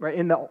counseling, right?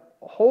 And the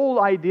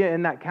whole idea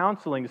in that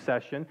counseling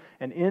session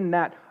and in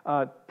that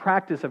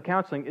practice of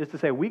counseling is to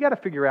say, we got to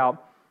figure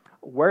out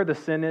where the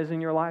sin is in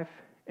your life,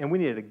 and we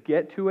need to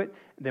get to it,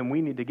 then we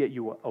need to get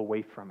you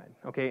away from it,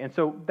 okay? And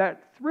so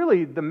that's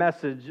really the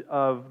message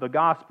of the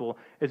gospel,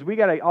 is we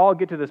got to all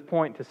get to this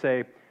point to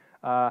say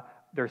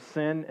there's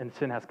sin, and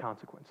sin has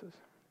consequences.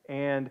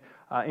 And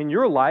in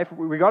your life,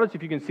 regardless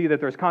if you can see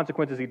that there's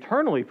consequences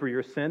eternally for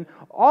your sin,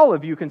 all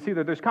of you can see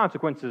that there's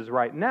consequences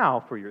right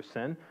now for your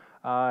sin.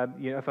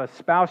 If a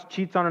spouse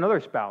cheats on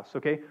another spouse,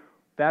 okay,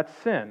 that's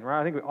sin,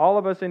 right? I think all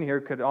of us in here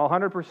could all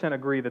 100%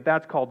 agree that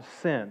that's called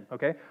sin,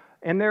 okay?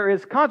 And there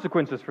is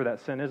consequences for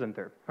that sin, isn't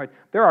there? Right?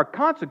 There are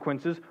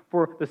consequences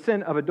for the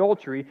sin of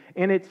adultery,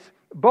 and it's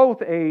both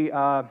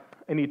an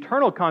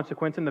eternal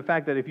consequence in the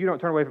fact that if you don't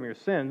turn away from your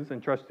sins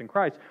and trust in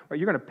Christ, right,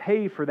 you're going to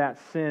pay for that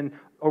sin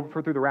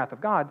through the wrath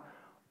of God.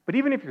 But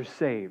even if you're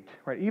saved,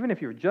 right, even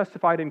if you're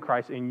justified in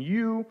Christ, and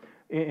you,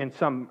 in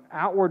some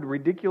outward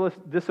ridiculous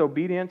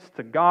disobedience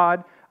to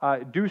God,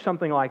 do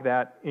something like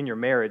that in your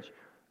marriage,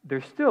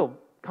 there's still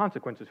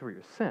consequences for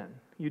your sin.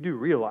 You do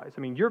realize.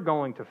 I mean, you're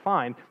going to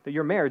find that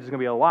your marriage is going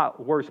to be a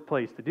lot worse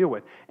place to deal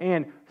with.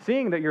 And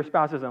seeing that your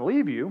spouse doesn't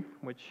leave you,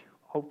 which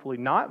hopefully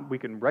not, we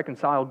can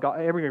reconcile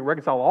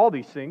all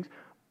these things,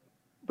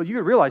 but you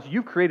realize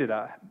you've created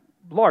a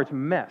large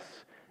mess,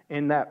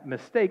 and that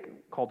mistake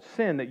called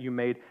sin that you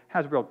made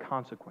has real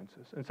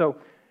consequences. And so,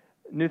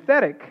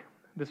 nuthetic,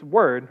 this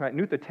word, right,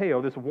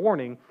 nutheteo, this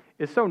warning,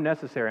 is so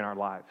necessary in our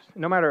lives.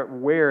 No matter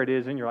where it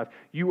is in your life,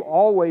 you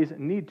always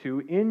need to,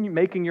 in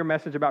making your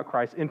message about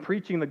Christ, in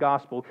preaching the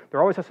gospel,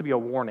 there always has to be a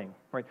warning,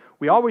 right?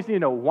 We always need to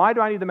know, why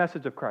do I need the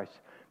message of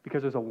Christ?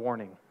 Because there's a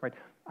warning, right?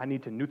 I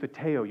need to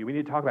nutheteo you. We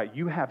need to talk about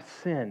you have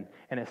sin,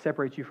 and it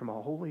separates you from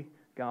a holy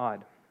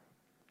God.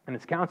 And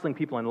it's counseling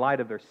people in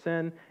light of their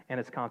sin and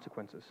its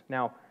consequences.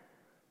 Now,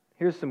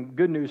 here's some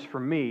good news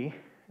for me,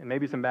 and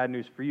maybe some bad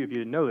news for you if you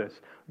didn't know this.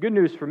 Good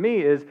news for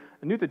me is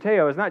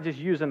nutheteo is not just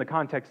used in the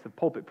context of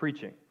pulpit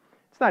preaching.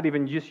 It's not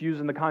even just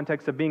used in the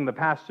context of being the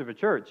pastor of a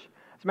church.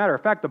 As a matter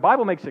of fact, the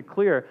Bible makes it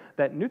clear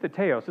that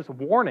nutheteo, this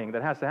warning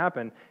that has to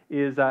happen,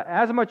 is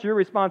as much your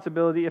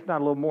responsibility, if not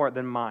a little more,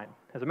 than mine.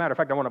 As a matter of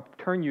fact, I want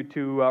to turn you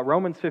to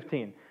Romans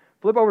 15.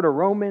 Flip over to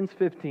Romans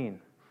 15.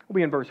 We'll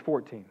be in verse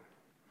 14.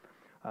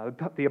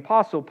 The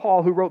Apostle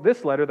Paul, who wrote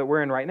this letter that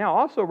we're in right now,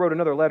 also wrote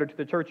another letter to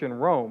the church in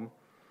Rome.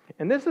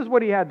 And this is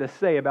what he had to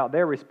say about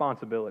their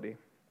responsibility.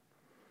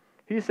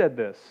 He said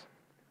this,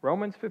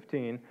 Romans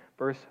 15,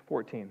 verse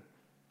 14.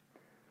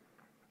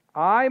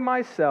 I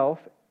myself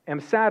am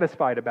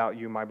satisfied about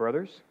you, my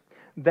brothers,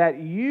 that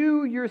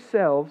you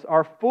yourselves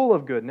are full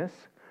of goodness,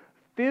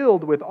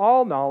 filled with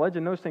all knowledge,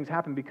 and those things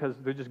happen because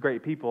they're just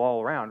great people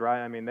all around,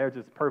 right? I mean, they're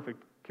just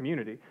perfect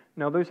community.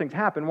 No, those things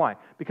happen. Why?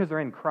 Because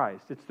they're in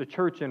Christ. It's the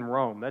church in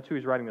Rome. That's who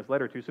he's writing this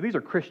letter to. So these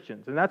are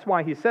Christians, and that's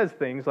why he says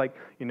things like,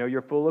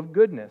 you're full of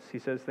goodness. He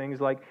says things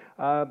like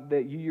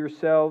that you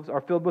yourselves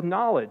are filled with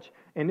knowledge.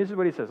 And this is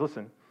what he says.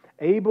 Listen,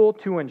 able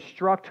to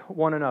instruct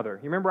one another.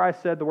 You remember I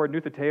said the word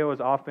nutheteo is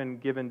often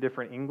given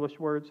different English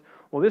words?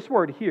 Well, this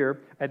word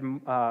here,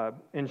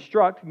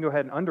 instruct, you can go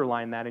ahead and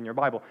underline that in your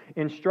Bible.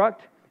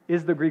 Instruct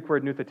is the Greek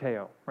word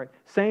nutheteo, right?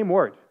 Same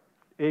word.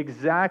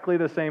 Exactly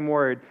the same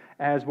word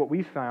as what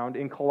we found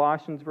in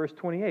Colossians verse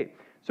 28.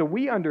 So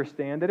we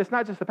understand that it's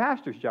not just the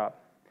pastor's job.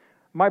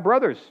 My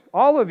brothers,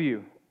 all of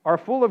you are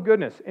full of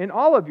goodness, and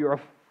all of you are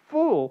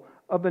full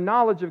of the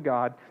knowledge of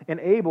God and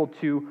able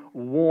to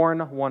warn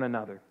one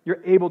another.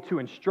 You're able to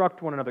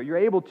instruct one another. You're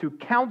able to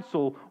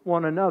counsel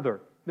one another.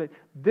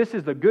 This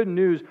is the good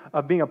news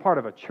of being a part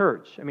of a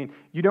church. I mean,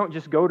 you don't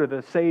just go to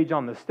the sage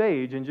on the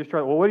stage and just try,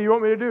 well, what do you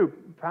want me to do,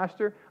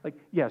 pastor?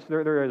 Yes,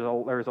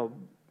 there is a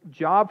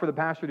job for the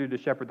pastor to do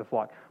to shepherd the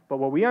flock. But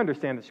what we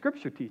understand, the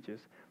Scripture teaches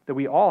that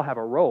we all have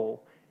a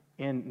role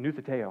in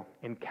nutheteo,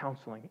 in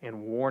counseling,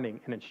 in warning,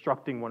 and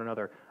instructing one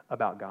another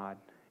about God.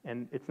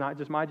 And it's not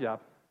just my job,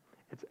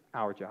 it's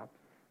our job.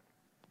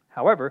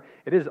 However,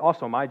 it is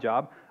also my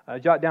job.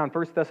 Jot down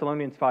 1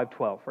 Thessalonians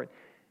 5:12, right?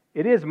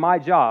 It is my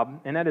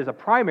job, and that is a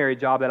primary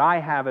job that I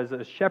have as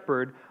a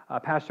shepherd.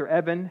 Pastor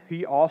Evan,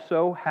 he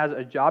also has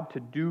a job to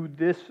do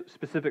this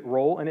specific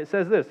role, and it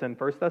says this in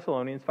 1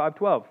 Thessalonians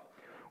 5:12.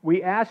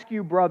 We ask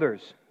you,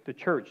 brothers, the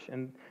church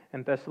in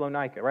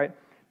Thessalonica, right,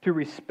 to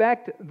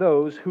respect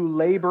those who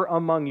labor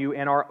among you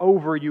and are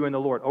over you in the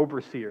Lord.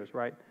 Overseers,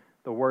 right?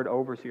 The word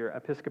overseer,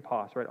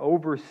 episkopos, right?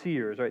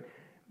 Overseers, right?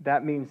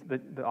 That means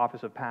the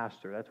office of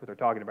pastor. That's what they're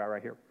talking about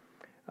right here.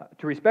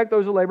 To respect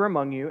those who labor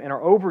among you and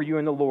are over you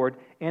in the Lord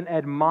and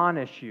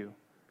admonish you.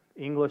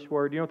 English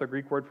word. You know what the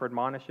Greek word for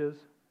admonish is?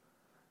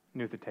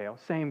 Nutheteo.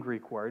 Same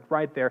Greek word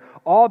right there.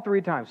 All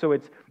three times. So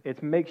it's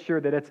make sure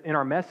that it's in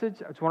our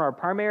message. It's one of our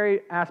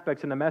primary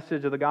aspects in the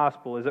message of the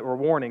gospel is that we're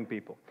warning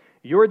people.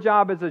 Your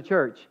job as a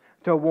church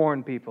to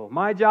warn people.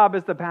 My job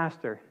as the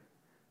pastor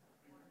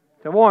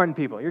to warn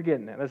people. You're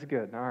getting it. That's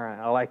good. All right.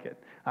 I like it.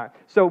 All right.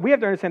 So we have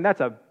to understand that's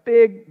a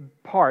big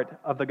part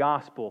of the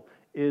gospel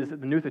is the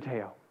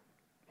nutheteo.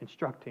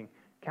 Instructing,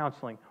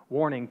 counseling,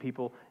 warning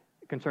people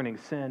concerning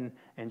sin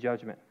and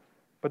judgment.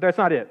 But that's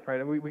not it,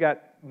 right? We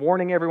got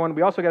warning everyone.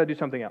 We also got to do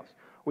something else.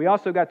 We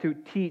also got to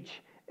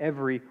teach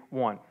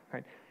everyone,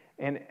 right?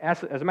 And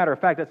as a matter of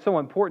fact, that's so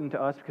important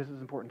to us because it's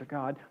important to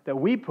God that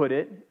we put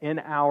it in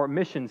our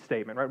mission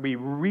statement, right? We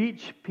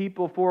reach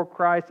people for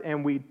Christ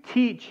and we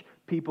teach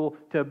people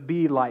to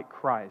be like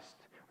Christ.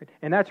 Right?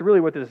 And that's really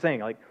what this is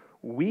saying. Like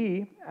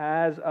we,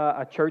 as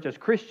a church, as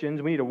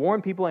Christians, we need to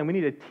warn people and we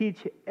need to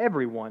teach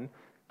everyone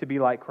to be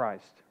like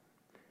Christ.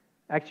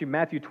 Actually,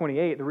 Matthew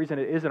 28, the reason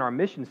it is in our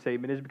mission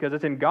statement is because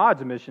it's in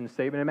God's mission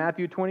statement in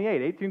Matthew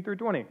 28, 18 through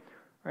 20,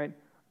 right?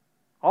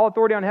 All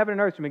authority on heaven and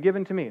earth has been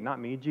given to me.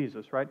 Not me,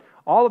 Jesus, right?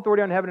 All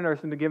authority on heaven and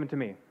earth has been given to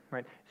me,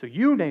 right? So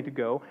you need to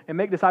go and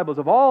make disciples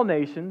of all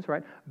nations,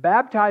 right?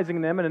 Baptizing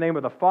them in the name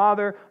of the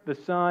Father, the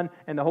Son,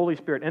 and the Holy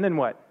Spirit. And then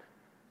what?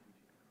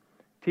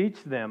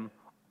 Teach them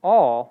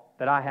all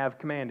that I have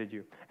commanded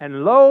you.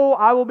 And lo,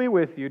 I will be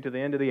with you to the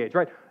end of the age,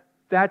 right?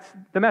 That's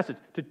the message,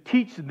 to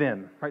teach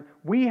them, right?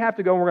 We have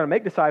to go and we're going to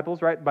make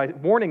disciples, right, by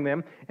warning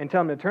them and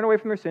tell them to turn away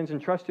from their sins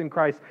and trust in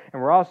Christ. And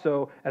we're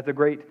also, as the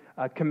Great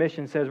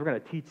Commission says, we're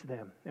going to teach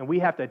them. And we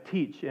have to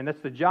teach. And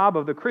that's the job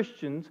of the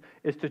Christians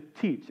is to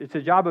teach. It's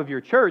the job of your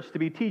church to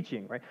be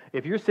teaching, right?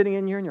 If you're sitting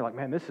in here and you're like,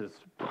 man, this is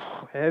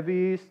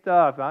heavy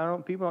stuff.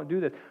 People don't do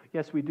this.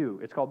 Yes, we do.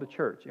 It's called the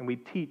church. And we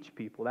teach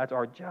people. That's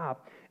our job,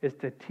 is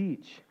to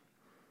teach.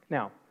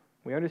 Now,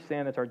 we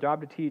understand it's our job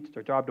to teach, it's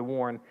our job to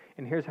warn,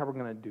 and here's how we're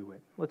going to do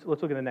it. Let's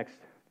look at the next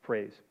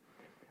phrase.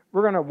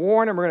 We're going to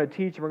warn and we're going to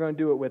teach, and we're going to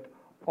do it with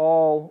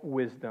all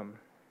wisdom.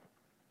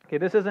 Okay,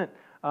 this isn't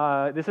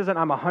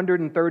I'm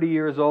 130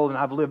 years old and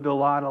I've lived a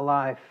lot of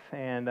life,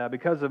 and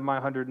because of my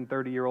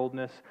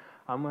 130-year-oldness,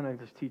 I'm going to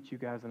just teach you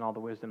guys in all the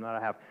wisdom that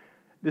I have.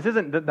 This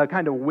isn't the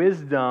kind of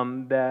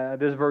wisdom that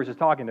this verse is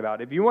talking about.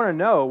 If you want to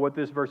know what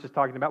this verse is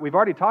talking about, we've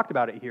already talked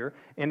about it here,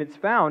 and it's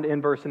found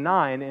in verse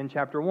 9 in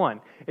chapter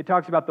 1. It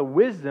talks about the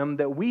wisdom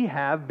that we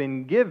have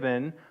been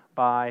given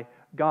by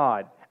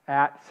God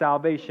at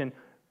salvation,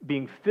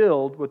 being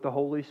filled with the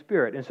Holy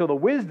Spirit. And so the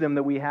wisdom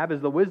that we have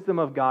is the wisdom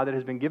of God that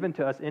has been given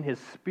to us in His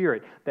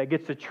Spirit that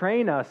gets to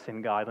train us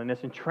in godliness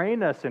and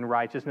train us in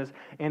righteousness.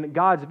 And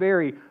God's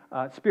very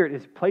Spirit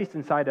is placed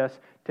inside us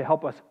to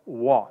help us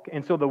walk.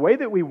 And so the way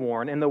that we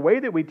warn and the way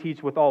that we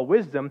teach with all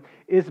wisdom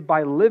is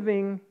by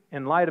living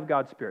in light of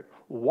God's Spirit,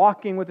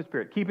 walking with the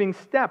Spirit, keeping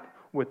step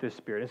with the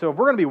Spirit. And so if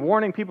we're going to be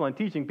warning people and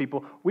teaching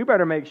people, we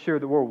better make sure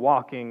that we're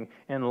walking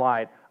in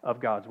light of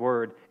God's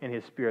Word and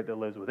His Spirit that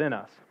lives within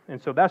us.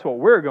 And so that's what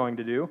we're going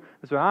to do.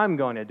 That's what I'm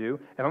going to do.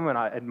 If I'm going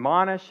to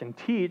admonish and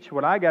teach,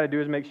 what I got to do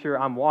is make sure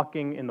I'm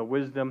walking in the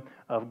wisdom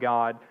of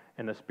God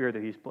and the Spirit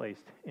that He's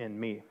placed in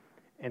me.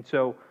 And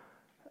so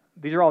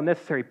these are all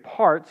necessary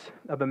parts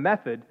of the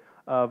method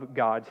of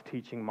God's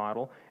teaching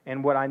model.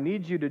 And what I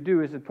need you to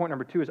do is, point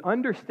number 2, is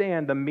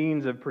understand the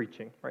means of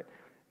preaching. Right?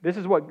 This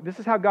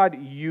is how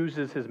God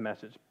uses His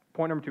message.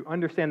 Point number 2,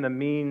 understand the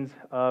means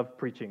of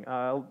preaching.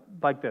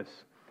 Like this.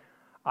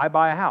 I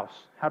buy a house.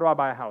 How do I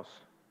buy a house?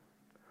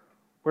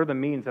 What are the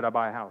means that I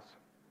buy a house?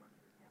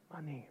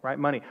 Money, right?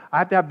 Money. I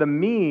have to have the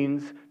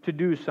means to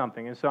do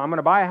something. And so I'm going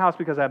to buy a house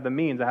because I have the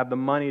means. I have the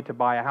money to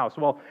buy a house.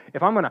 Well,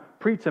 if I'm going to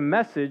preach a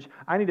message,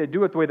 I need to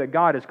do it the way that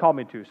God has called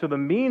me to. So the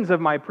means of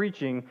my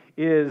preaching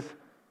is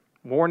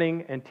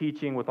warning and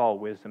teaching with all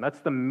wisdom.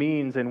 That's the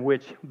means in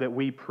which that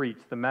we preach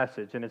the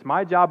message. And it's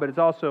my job, but it's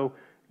also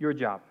your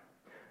job.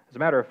 As a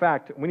matter of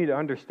fact, we need to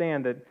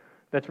understand that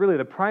that's really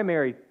the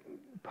primary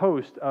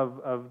post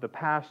of the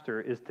pastor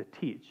is to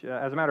teach.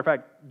 As a matter of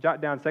fact,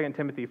 jot down 2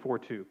 Timothy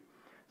 4:2.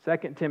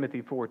 2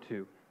 Timothy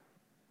 4:2.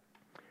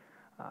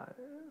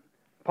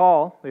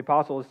 Paul, the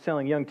apostle, is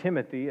telling young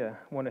Timothy,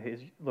 one of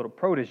his little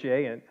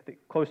protege, and I think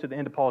close to the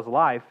end of Paul's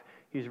life,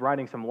 he's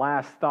writing some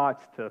last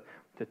thoughts to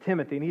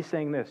Timothy, and he's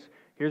saying this.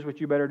 Here's what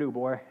you better do,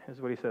 boy. This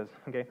is what he says.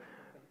 Okay,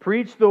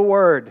 preach the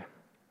word.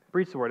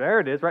 Preach the word. There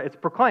it is, right? It's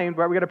proclaimed,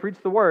 right? We got to preach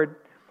the word.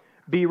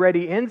 Be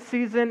ready in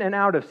season and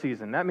out of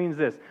season. That means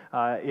this.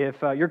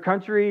 If your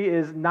country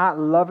is not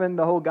loving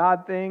the whole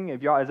God thing,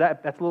 if y'all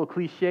that's a little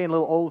cliche and a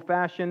little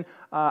old-fashioned,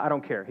 I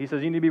don't care. He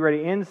says you need to be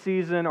ready in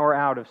season or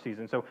out of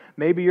season. So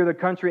maybe you're the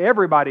country,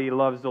 everybody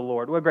loves the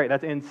Lord. Well, great,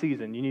 that's in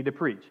season. You need to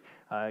preach.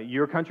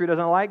 Your country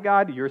doesn't like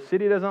God. Your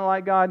city doesn't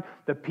like God.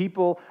 The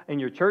people in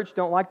your church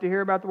don't like to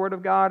hear about the Word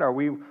of God. Are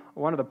we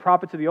one of the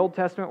prophets of the Old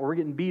Testament where we're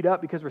getting beat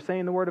up because we're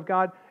saying the Word of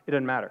God? It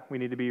doesn't matter. We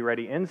need to be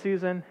ready in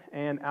season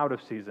and out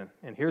of season.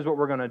 And here's what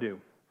we're going to do.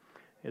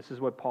 This is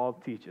what Paul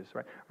teaches,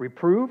 right?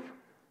 Reprove,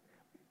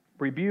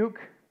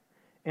 rebuke,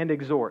 and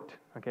exhort,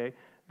 okay?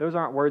 Those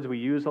aren't words we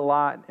use a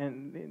lot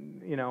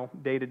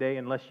day to day.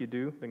 Unless you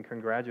do, then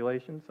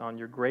congratulations on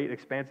your great,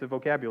 expansive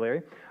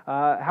vocabulary.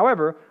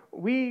 However,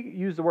 we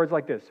use the words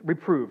like this: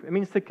 reprove. It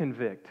means to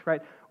convict,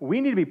 right? We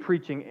need to be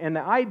preaching, and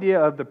the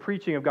idea of the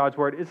preaching of God's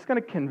word is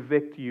going to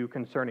convict you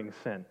concerning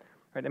sin,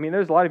 right? I mean,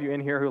 there's a lot of you in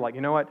here who are like,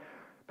 you know what,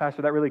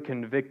 Pastor, that really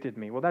convicted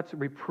me. Well, that's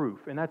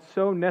reproof, and that's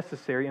so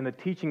necessary in the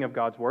teaching of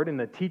God's word, in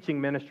the teaching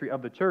ministry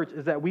of the church,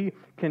 is that we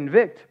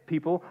convict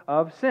people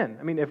of sin.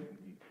 I mean,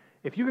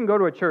 if you can go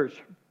to a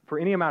church for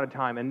any amount of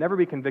time and never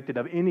be convicted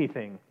of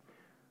anything,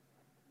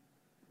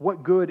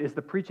 what good is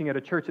the preaching at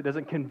a church that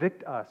doesn't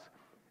convict us?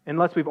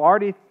 Unless we've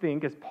already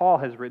think, as Paul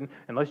has written,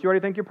 unless you already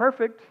think you're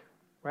perfect,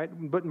 right?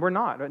 But we're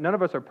not. None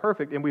of us are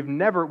perfect, and we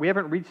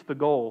haven't reached the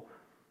goal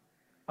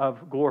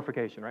of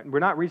glorification, right? We're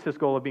not reached this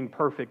goal of being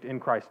perfect in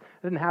Christ.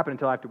 It doesn't happen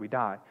until after we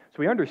die. So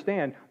we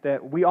understand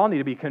that we all need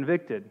to be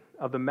convicted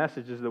of the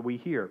messages that we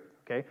hear,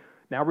 okay?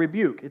 Now,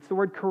 rebuke, it's the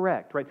word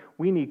correct, right?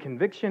 We need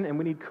conviction and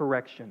we need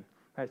correction.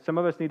 Right? Some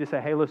of us need to say,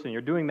 hey, listen,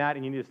 you're doing that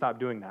and you need to stop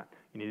doing that.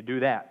 You need to do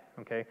that,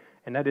 okay?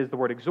 And that is the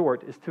word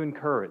exhort, is to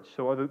encourage.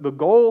 So the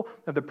goal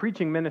of the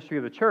preaching ministry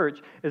of the church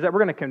is that we're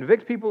going to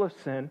convict people of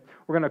sin,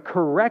 we're going to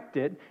correct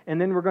it,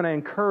 and then we're going to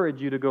encourage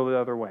you to go the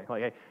other way.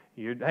 Like,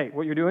 hey,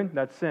 what you're doing,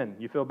 that's sin.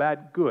 You feel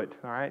bad? Good,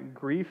 all right?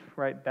 Grief,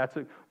 right?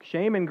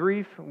 Shame and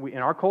grief. In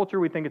our culture,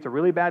 we think it's a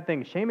really bad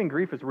thing. Shame and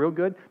grief is real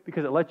good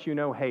because it lets you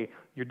know, hey,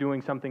 you're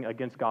doing something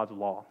against God's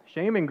law.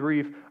 Shame and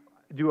grief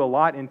do a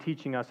lot in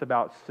teaching us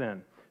about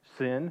sin.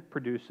 Sin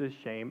produces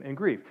shame and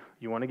grief.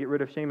 You want to get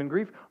rid of shame and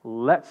grief?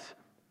 Let's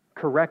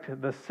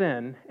correct the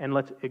sin and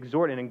let's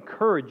exhort and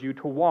encourage you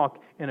to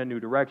walk in a new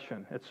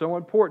direction. It's so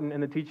important in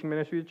the teaching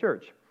ministry of the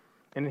church.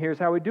 And here's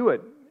how we do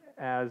it,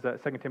 as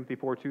 2 Timothy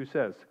 4:2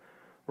 says.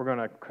 We're going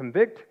to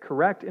convict,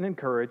 correct, and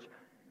encourage,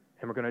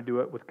 and we're going to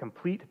do it with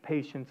complete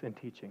patience and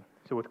teaching.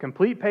 So with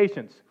complete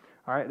patience,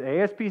 all right, the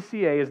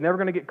ASPCA is never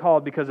going to get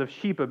called because of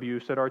sheep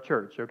abuse at our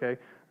church, okay?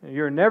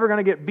 You're never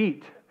going to get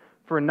beat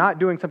for not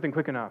doing something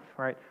quick enough,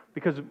 right?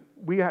 Because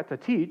we have to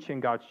teach in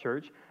God's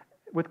church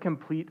with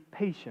complete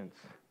patience.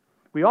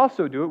 We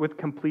also do it with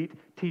complete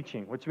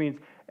teaching, which means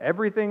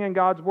everything in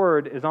God's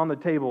Word is on the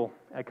table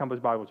at Compass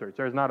Bible Church.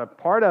 There's not a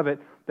part of it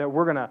that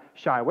we're going to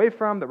shy away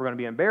from, that we're going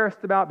to be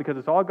embarrassed about, because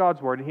it's all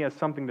God's Word, and He has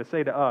something to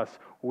say to us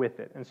with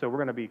it. And so we're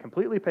going to be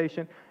completely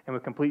patient and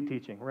with complete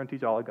teaching. We're going to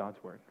teach all of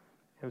God's Word.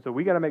 And so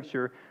we got to make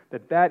sure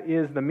that that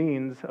is the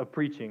means of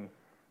preaching.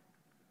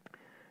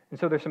 And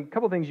so there's a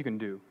couple things you can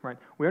do, right?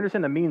 We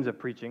understand the means of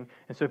preaching,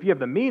 and so if you have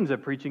the means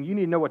of preaching, you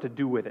need to know what to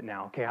do with it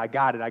now. Okay, I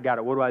got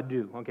it. What do I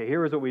do? Okay,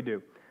 here is what we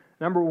do.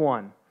 Number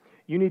one,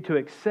 you need to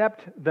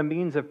accept the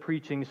means of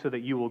preaching so that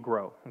you will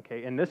grow,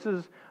 okay? And this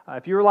is,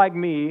 if you're like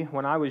me,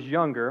 when I was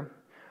younger,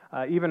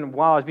 even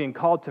while I was being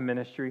called to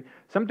ministry,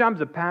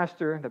 sometimes a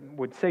pastor that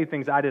would say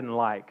things I didn't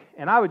like,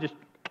 and I would just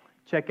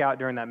check out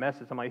during that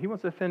message. I'm like, he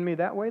wants to offend me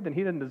that way? Then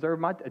he doesn't deserve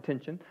my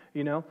attention,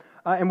 you know?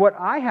 And what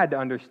I had to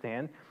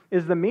understand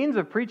is the means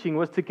of preaching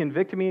was to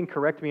convict me and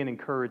correct me and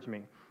encourage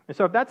me. And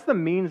so if that's the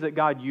means that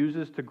God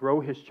uses to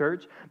grow His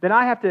church, then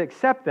I have to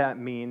accept that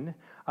mean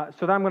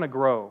so that I'm going to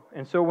grow.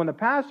 And so when the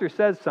pastor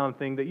says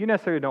something that you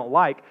necessarily don't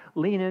like,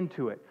 lean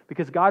into it,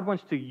 because God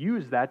wants to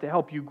use that to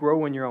help you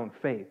grow in your own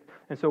faith.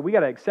 And so we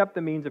got to accept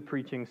the means of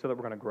preaching so that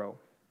we're going to grow.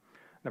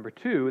 Number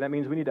two, that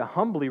means we need to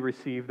humbly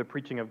receive the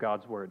preaching of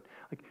God's Word.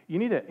 Like, you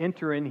need to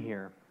enter in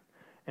here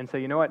and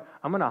say, you know what,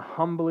 I'm going to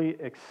humbly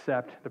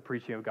accept the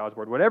preaching of God's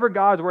Word. Whatever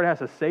God's Word has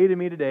to say to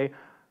me today,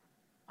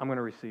 I'm going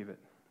to receive it.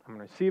 I'm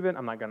going to receive it.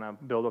 I'm not going to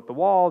build up the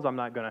walls. I'm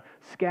not going to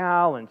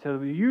scowl and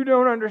tell you, you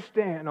don't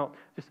understand. No,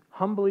 just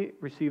humbly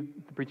receive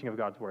the preaching of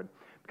God's Word.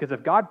 Because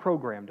if God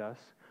programmed us,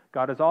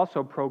 God has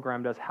also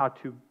programmed us how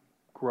to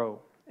grow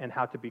and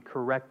how to be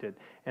corrected.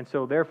 And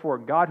so therefore,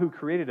 God who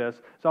created us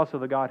is also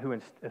the God who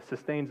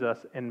sustains us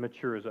and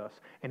matures us.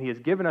 And He has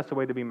given us a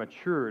way to be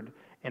matured,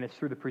 and it's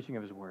through the preaching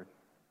of His Word.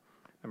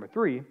 Number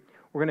three,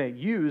 we're going to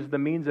use the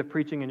means of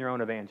preaching in your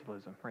own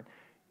evangelism, right?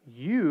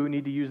 You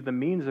need to use the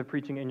means of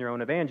preaching in your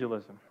own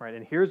evangelism, right?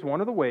 And here's one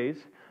of the ways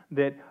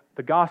that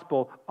the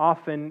gospel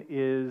often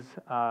is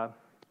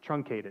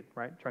truncated,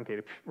 right?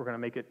 Truncated. We're going to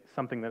make it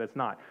something that it's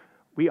not.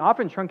 We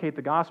often truncate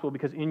the gospel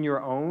because in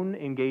your own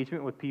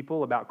engagement with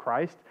people about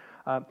Christ,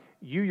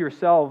 you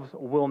yourselves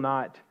will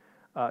not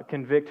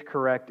convict,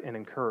 correct, and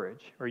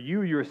encourage. Or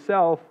you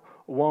yourself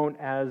won't,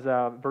 as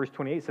verse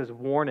 28 says,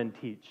 warn and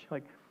teach.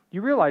 Like,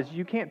 you realize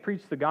you can't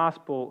preach the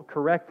gospel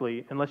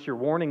correctly unless you're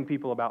warning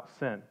people about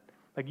sin.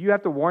 Like, you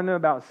have to warn them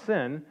about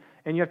sin,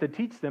 and you have to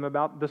teach them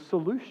about the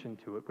solution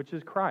to it, which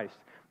is Christ.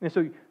 And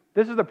so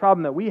this is the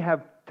problem that we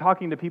have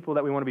talking to people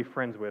that we want to be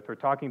friends with, or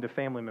talking to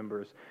family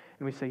members,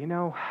 and we say,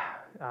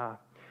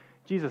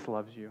 Jesus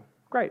loves you.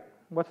 Great.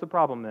 What's the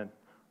problem then?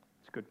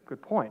 It's a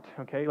good point,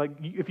 okay? Like,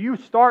 if you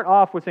start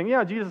off with saying,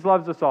 Jesus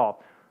loves us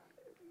all,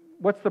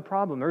 what's the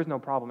problem? There is no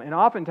problem. And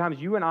oftentimes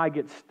you and I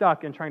get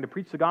stuck in trying to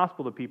preach the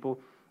gospel to people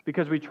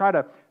because we try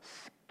to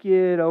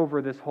skid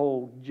over this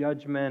whole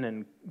judgment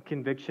and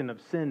conviction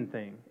of sin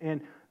thing. And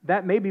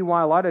that may be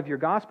why a lot of your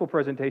gospel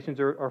presentations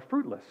are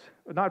fruitless,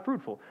 not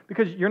fruitful,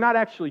 because you're not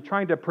actually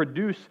trying to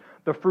produce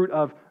the fruit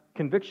of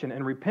conviction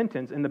and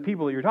repentance in the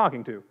people that you're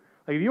talking to.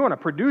 Like, if you want to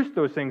produce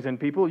those things in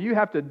people, you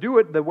have to do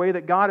it the way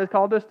that God has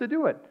called us to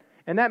do it.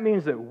 And that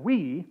means that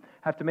we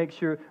have to make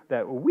sure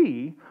that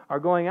we are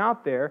going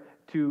out there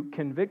to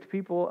convict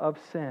people of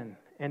sin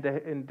and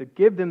to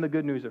give them the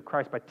good news of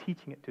Christ by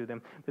teaching it to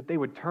them, that they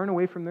would turn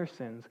away from their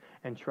sins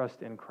and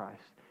trust in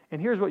Christ.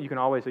 And here's what you can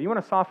always say. You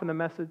want to soften the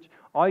message?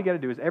 All you got to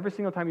do is every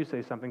single time you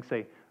say something,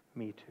 say,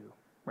 me too.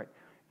 Right?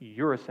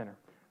 You're a sinner.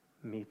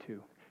 Me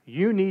too.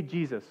 You need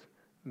Jesus.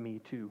 Me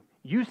too.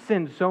 You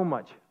sinned so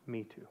much.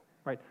 Me too.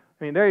 Right?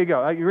 I mean, there you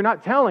go. You're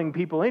not telling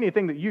people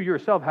anything that you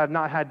yourself have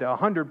not had to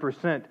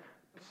 100%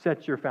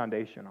 set your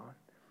foundation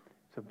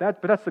on.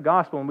 But that's the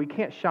gospel, and we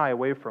can't shy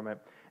away from it.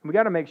 And we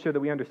got to make sure that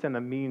we understand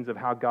the means of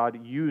how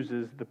God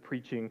uses the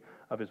preaching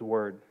of His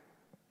Word.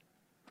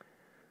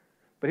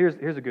 But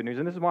here's the good news,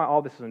 and this is why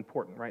all this is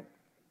important, right?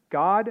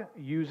 God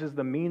uses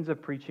the means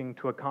of preaching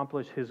to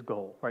accomplish His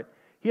goal, right?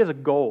 He has a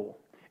goal,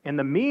 and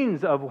the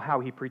means of how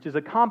He preaches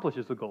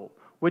accomplishes the goal,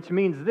 which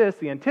means this,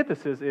 the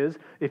antithesis is,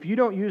 if you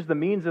don't use the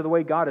means of the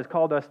way God has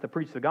called us to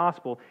preach the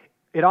gospel,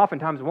 it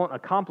oftentimes won't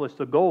accomplish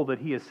the goal that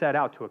He has set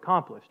out to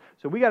accomplish.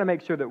 So we got to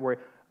make sure that we're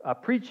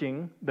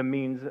preaching the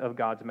means of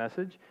God's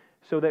message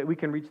so that we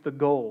can reach the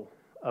goal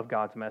of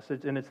God's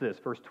message, and it's this,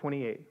 verse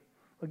 28.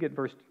 Look at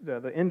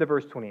the end of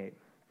verse 28.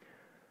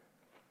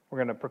 We're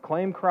going to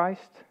proclaim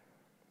Christ,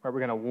 right? We're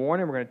going to warn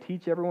Him, we're going to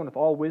teach everyone with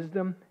all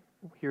wisdom.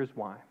 Here's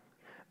why.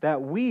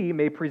 That we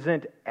may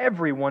present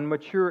everyone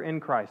mature in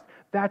Christ.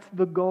 That's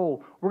the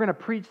goal. We're going to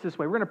preach this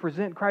way. We're going to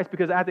present Christ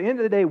because at the end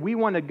of the day, we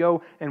want to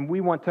go and we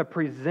want to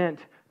present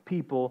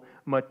people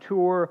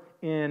mature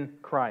in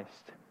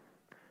Christ.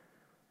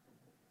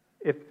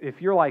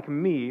 If you're like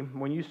me,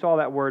 when you saw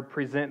that word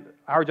present,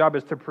 our job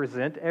is to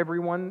present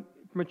everyone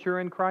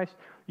mature in Christ,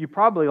 you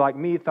probably, like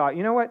me, thought,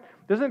 you know what?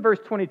 Doesn't verse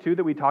 22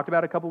 that we talked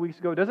about a couple weeks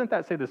ago, doesn't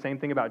that say the same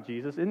thing about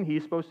Jesus? Isn't He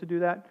supposed to do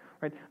that?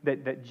 Right?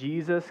 That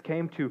Jesus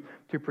came to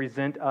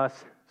present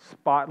us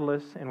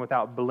spotless and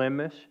without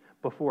blemish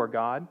before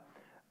God.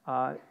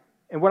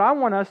 And what I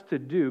want us to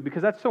do,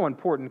 because that's so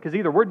important, because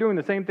either we're doing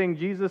the same thing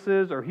Jesus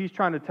is, or He's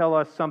trying to tell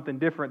us something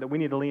different that we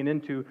need to lean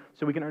into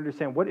so we can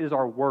understand what is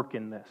our work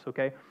in this,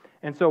 okay?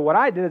 And so what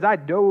I did is I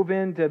dove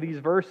into these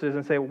verses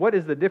and say, what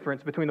is the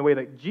difference between the way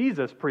that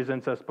Jesus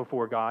presents us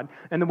before God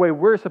and the way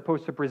we're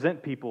supposed to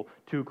present people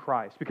to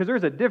Christ? Because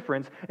there's a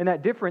difference, and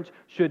that difference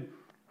should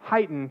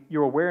heighten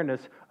your awareness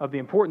of the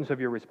importance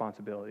of your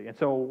responsibility. And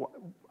so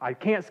I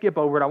can't skip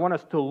over it. I want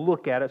us to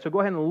look at it. So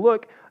go ahead and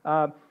look,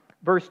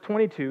 verse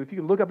 22. If you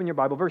can look up in your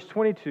Bible, verse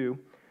 22,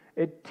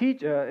 it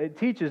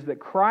teaches that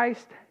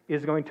Christ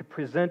is going to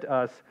present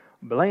us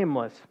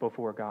blameless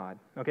before God.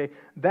 Okay,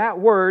 that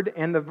word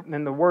and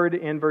the word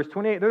in verse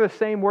 28, they're the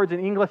same words in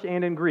English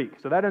and in Greek.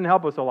 So that doesn't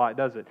help us a lot,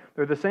 does it?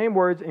 They're the same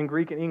words in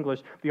Greek and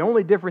English. The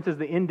only difference is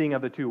the ending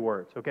of the two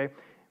words. Okay,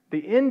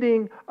 the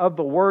ending of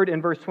the word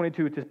in verse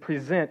 22 to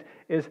present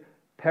is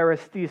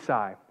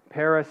peristisai.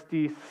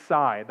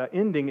 Peristisai. The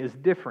ending is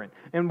different.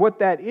 And what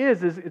that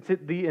is it's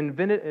the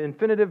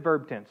infinitive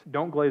verb tense.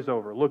 Don't glaze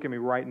over. Look at me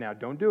right now.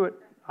 Don't do it.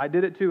 I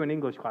did it too in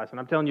English class, and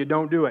I'm telling you,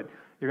 don't do it.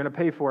 You're going to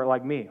pay for it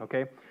like me,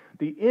 okay?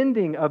 The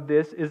ending of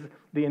this is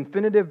the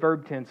infinitive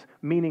verb tense,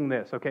 meaning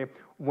this, okay?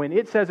 When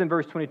it says in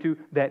verse 22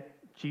 that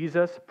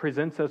Jesus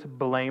presents us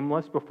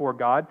blameless before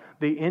God,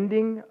 the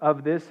ending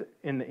of this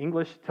in the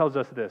English tells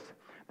us this,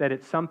 that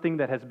it's something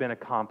that has been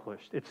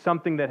accomplished. It's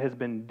something that has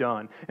been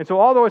done. And so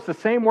although it's the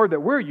same word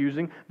that we're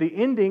using, the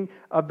ending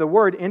of the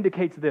word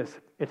indicates this.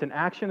 It's an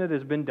action that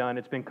has been done,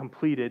 it's been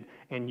completed,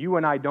 and you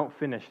and I don't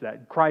finish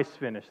that. Christ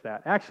finished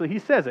that. Actually, He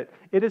says it.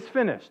 It is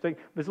finished.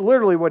 That's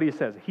literally what He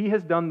says. He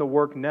has done the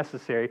work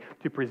necessary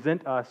to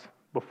present us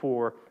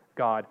before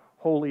God,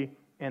 holy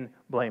and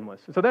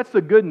blameless. So that's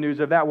the good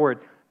news of that word.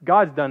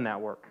 God's done that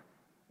work.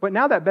 But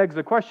now that begs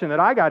the question that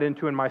I got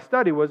into in my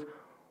study was,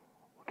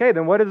 okay,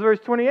 then what does verse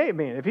 28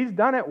 mean? If He's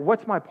done it,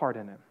 what's my part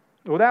in it?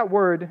 Well, that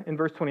word in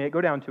verse 28, go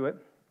down to it.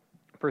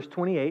 Verse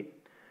 28,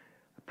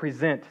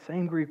 present,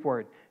 same Greek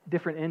word,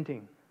 different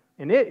ending.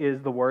 And it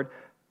is the word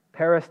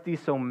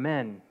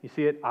peristisomen. You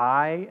see it?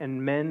 I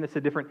and men, that's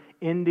the different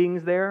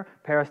endings there.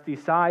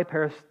 Peristisai,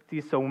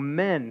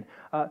 peristisomen.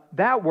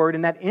 That word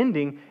and that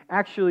ending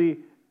actually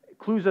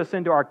clues us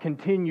into our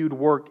continued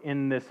work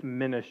in this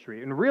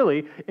ministry. And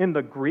really, in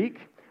the Greek,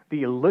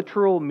 the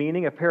literal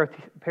meaning of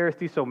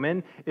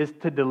peristisomen is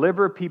to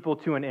deliver people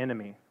to an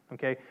enemy.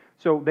 Okay?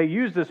 So they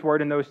use this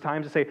word in those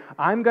times to say,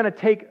 I'm going to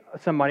take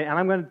somebody and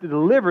I'm going to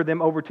deliver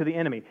them over to the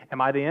enemy.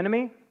 Am I the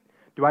enemy?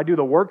 Do I do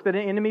the work that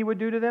an enemy would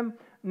do to them?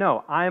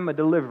 No, I'm a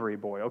delivery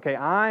boy, okay?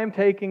 I'm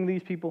taking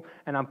these people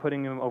and I'm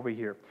putting them over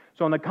here.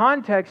 So in the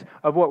context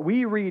of what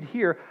we read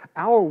here,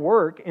 our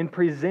work in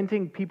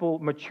presenting people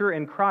mature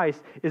in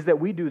Christ is that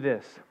we do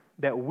this,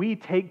 that we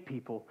take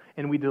people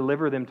and we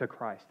deliver them to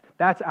Christ.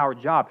 That's our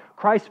job.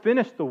 Christ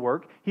finished the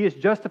work. He has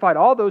justified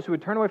all those who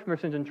would turn away from their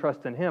sins and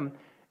trust in Him.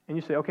 And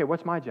you say, okay,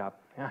 what's my job?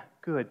 Yeah,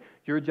 good.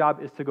 Your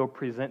job is to go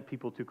present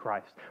people to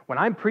Christ. When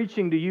I'm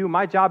preaching to you,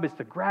 my job is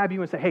to grab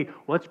you and say, hey,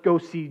 let's go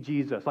see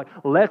Jesus. Like,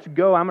 let's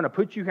go. I'm going to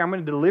put you here. I'm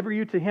going to deliver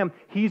you to Him.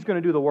 He's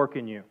going to do the work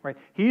in you, right?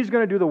 He's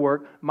going to do the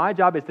work. My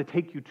job is to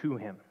take you to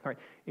Him, right?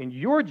 And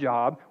your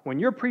job, when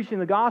you're preaching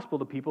the gospel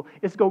to people,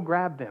 is to go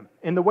grab them.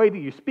 And the way that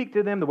you speak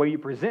to them, the way you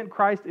present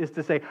Christ is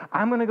to say,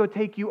 I'm going to go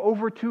take you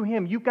over to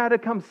Him. You've got to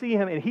come see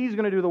Him, and He's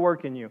going to do the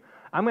work in you.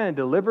 I'm going to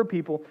deliver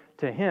people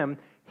to Him.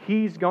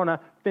 He's going to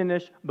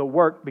finish the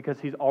work because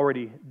He's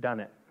already done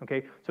it.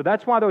 Okay? So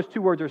that's why those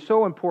two words are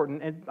so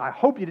important, and I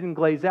hope you didn't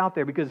glaze out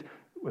there, because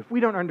if we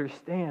don't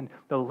understand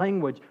the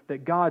language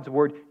that God's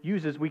Word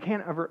uses, we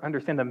can't ever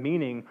understand the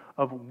meaning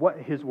of what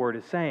His Word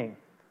is saying.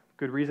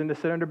 Good reason to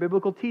sit under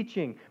biblical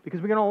teaching,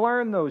 because we're going to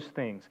learn those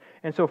things.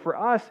 And so for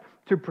us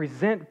to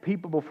present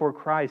people before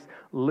Christ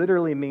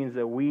literally means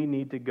that we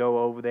need to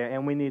go over there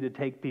and we need to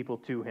take people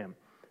to Him.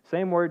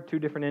 Same word, two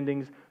different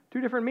endings, two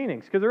different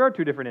meanings, because there are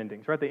two different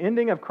endings, right? The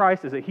ending of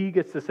Christ is that He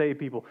gets to save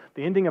people.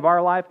 The ending of our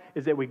life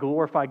is that we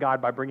glorify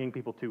God by bringing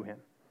people to Him.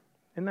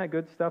 Isn't that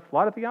good stuff? A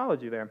lot of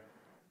theology there.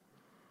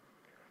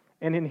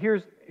 And then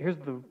here's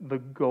the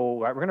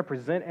goal, right? We're going to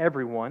present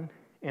everyone,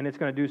 and it's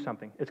going to do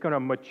something. It's going to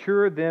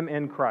mature them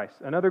in Christ.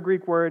 Another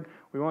Greek word,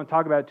 we won't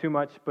talk about it too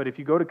much, but if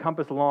you go to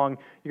Compass Long,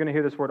 you're going to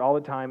hear this word all the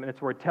time, and it's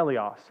the word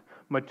teleos.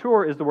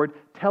 Mature is the word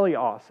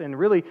teleos, and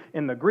really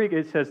in the Greek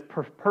it says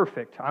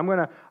perfect. I'm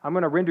going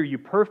to render you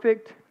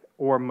perfect,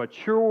 or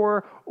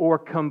mature, or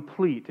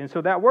complete. And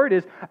so that word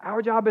is,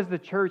 our job as the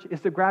church is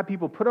to grab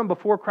people, put them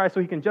before Christ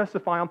so He can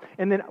justify them,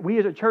 and then we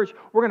as a church,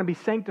 we're going to be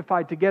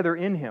sanctified together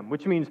in Him,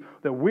 which means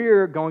that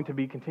we're going to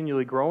be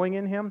continually growing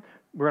in Him.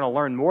 We're going to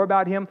learn more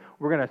about Him.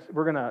 We're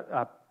going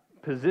to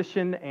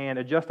position and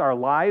adjust our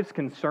lives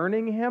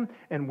concerning Him,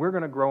 and we're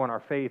going to grow in our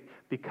faith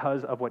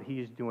because of what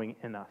He's doing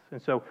in us.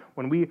 And so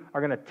when we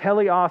are going to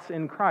teleos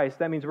in Christ,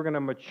 that means we're going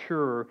to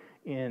mature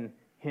in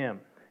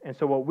Him. And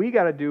so what we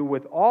got to do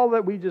with all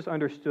that we just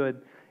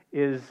understood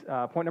is,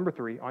 point number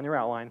 3 on your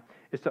outline,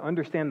 is to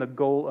understand the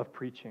goal of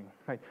preaching.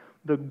 Right?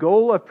 The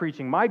goal of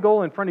preaching, my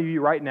goal in front of you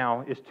right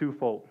now is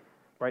twofold.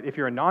 Right? If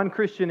you're a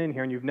non-Christian in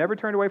here and you've never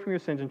turned away from your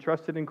sins and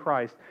trusted in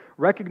Christ,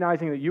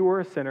 recognizing that you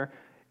are a sinner,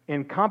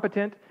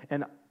 incompetent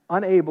and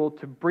unable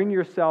to bring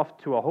yourself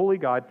to a holy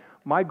God,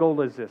 my goal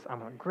is this. I'm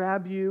going to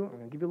grab you, I'm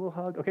going to give you a little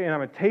hug, okay, and I'm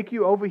going to take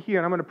you over here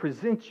and I'm going to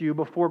present you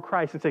before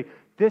Christ and say,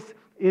 this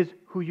is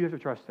who you have to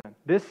trust in.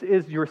 This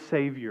is your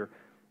Savior,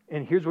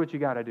 and here's what you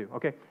got to do,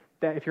 okay?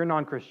 That if you're a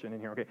non-Christian in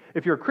here, okay?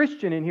 If you're a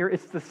Christian in here,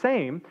 it's the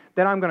same,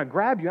 that I'm going to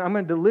grab you, I'm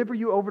going to deliver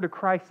you over to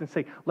Christ and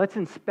say, let's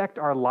inspect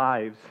our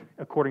lives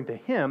according to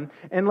Him,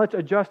 and let's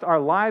adjust our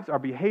lives, our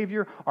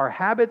behavior, our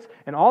habits,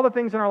 and all the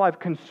things in our life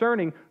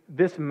concerning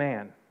this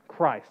man,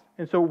 Christ.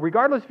 And so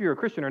regardless if you're a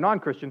Christian or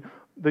non-Christian,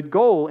 the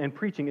goal in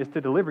preaching is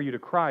to deliver you to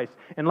Christ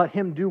and let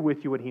Him do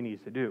with you what He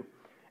needs to do.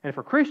 And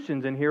for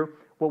Christians in here,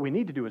 what we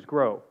need to do is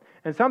grow.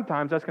 And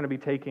sometimes that's going to be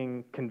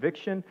taking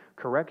conviction,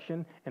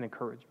 correction, and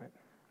encouragement.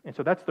 And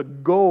so that's the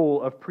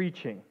goal of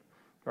preaching,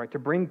 right? To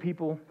bring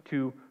people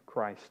to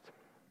Christ.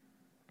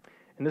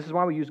 And this is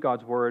why we use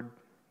God's Word.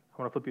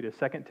 I want to flip you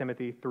to 2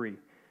 Timothy 3,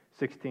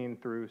 16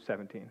 through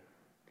 17.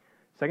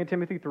 2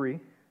 Timothy 3,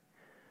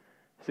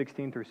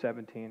 16 through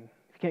 17.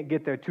 If you can't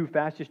get there too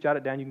fast, just jot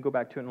it down. You can go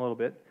back to it in a little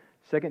bit.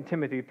 2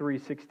 Timothy 3,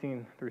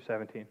 16 through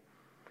 17.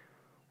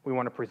 We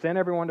want to present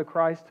everyone to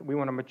Christ. We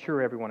want to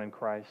mature everyone in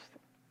Christ.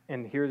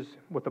 And here's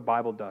what the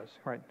Bible does,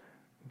 right?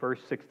 Verse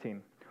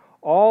 16.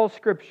 All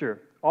Scripture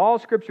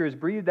is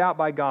breathed out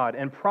by God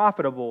and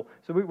profitable.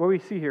 So what we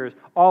see here is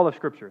all of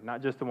Scripture,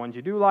 not just the ones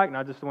you do like,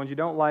 not just the ones you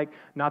don't like,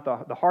 not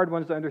the hard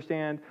ones to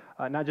understand,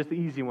 not just the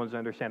easy ones to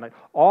understand. Like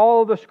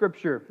all the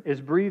Scripture is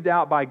breathed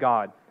out by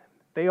God.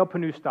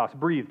 Theopneustos,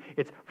 breathe.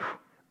 It's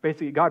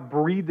basically God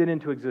breathed it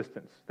into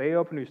existence.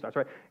 Theopneustos,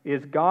 right?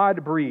 Is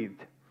God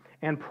breathed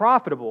and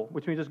profitable,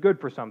 which means it's good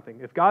for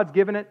something. If God's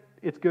given it,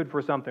 it's good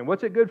for something.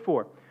 What's it good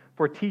for?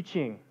 For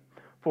teaching,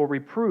 for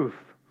reproof,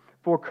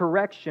 for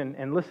correction,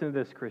 and listen to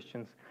this,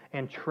 Christians,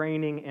 and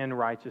training in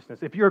righteousness.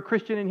 If you're a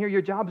Christian in here,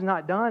 your job's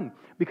not done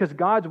because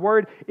God's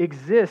Word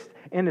exists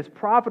and is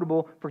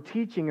profitable for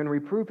teaching and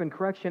reproof and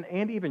correction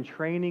and even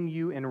training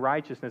you in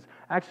righteousness.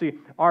 Actually,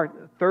 our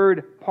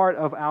third part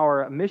of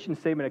our mission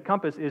statement at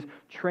Compass is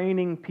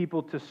training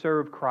people to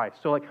serve Christ.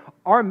 So like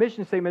our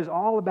mission statement is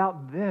all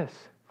about this,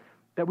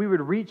 that we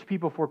would reach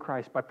people for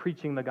Christ by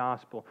preaching the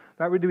gospel.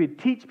 That we would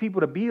teach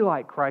people to be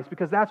like Christ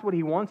because that's what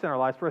He wants in our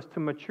lives, for us to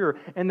mature,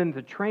 and then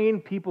to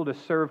train people to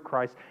serve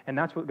Christ. And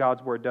that's what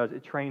God's Word does.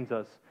 It trains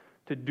us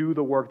to do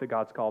the work that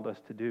God's called us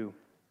to do.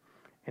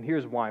 And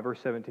here's why. Verse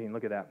 17,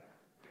 look at that.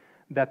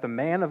 That the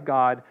man of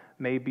God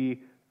may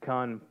be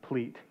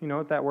complete. You know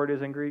what that word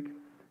is in Greek?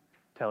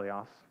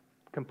 Teleos.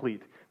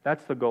 Complete.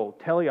 That's the goal.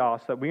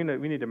 Teleos, that we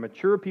need to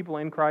mature people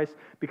in Christ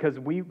because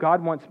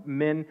God wants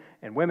men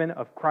and women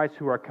of Christ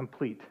who are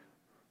complete.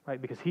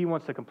 Right? Because He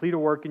wants to complete a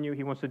work in you.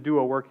 He wants to do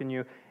a work in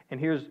you. And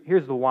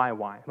here's the why.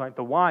 Right?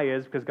 The why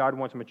is because God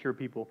wants mature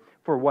people.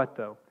 For what,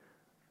 though?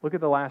 Look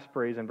at the last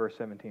phrase in verse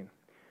 17.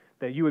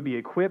 That you would be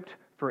equipped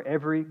for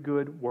every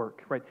good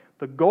work. Right?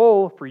 The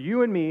goal for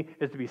you and me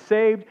is to be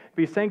saved,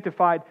 be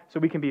sanctified, so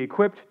we can be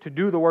equipped to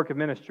do the work of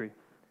ministry.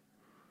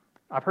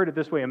 I've heard it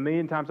this way a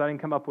million times. I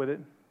didn't come up with it,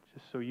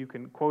 just so you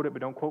can quote it, but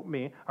don't quote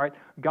me. All right?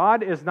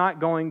 God is not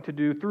going to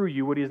do through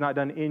you what He has not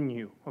done in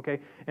you.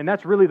 Okay? And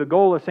that's really the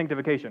goal of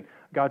sanctification.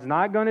 God's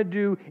not going to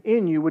do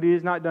in you what He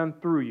has not done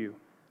through you.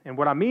 And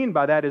what I mean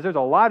by that is there's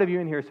a lot of you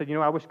in here who said,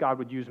 I wish God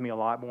would use me a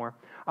lot more.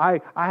 I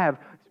have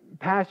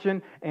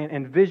passion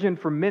and vision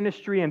for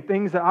ministry and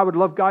things that I would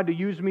love God to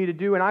use me to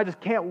do, and I just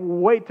can't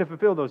wait to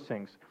fulfill those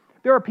things.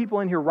 There are people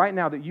in here right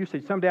now that you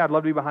say, someday I'd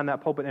love to be behind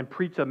that pulpit and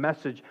preach a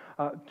message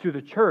to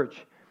the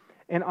church.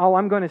 And all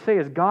I'm going to say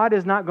is God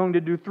is not going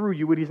to do through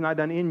you what He's not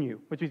done in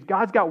you, which means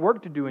God's got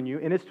work to do in you,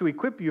 and it's to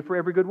equip you for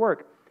every good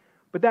work.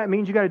 But that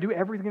means you got to do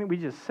everything that we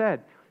just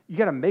said. You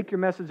got to make your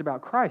message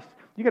about Christ.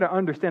 You got to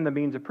understand the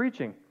means of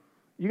preaching.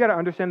 You got to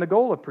understand the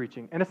goal of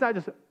preaching. And it's not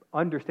just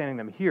understanding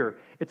them here,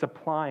 it's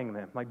applying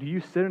them. Like, do you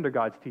sit under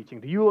God's teaching?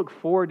 Do you look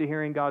forward to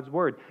hearing God's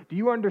word? Do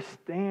you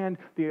understand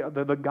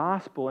the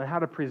gospel and how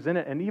to present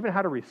it and even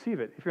how to receive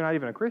it if you're not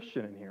even a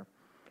Christian in here?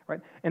 Right?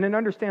 And then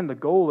understand the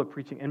goal of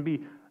preaching and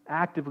be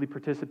actively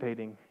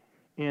participating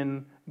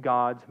in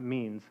God's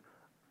means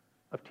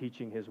of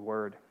teaching His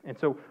word. And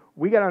so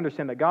we got to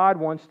understand that God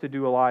wants to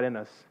do a lot in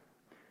us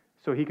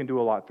so He can do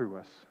a lot through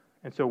us.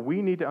 And so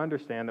we need to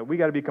understand that we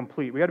got to be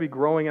complete. We got to be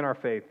growing in our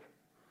faith.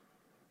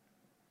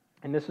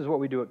 And this is what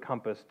we do at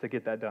Compass to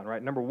get that done,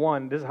 right? Number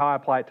one, this is how I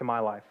apply it to my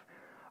life.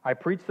 I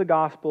preach the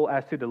gospel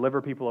as to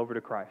deliver people over to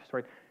Christ,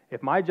 right?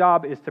 If my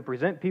job is to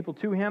present people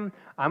to Him,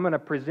 I'm going to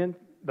present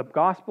the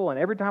gospel, and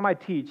every time I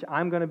teach,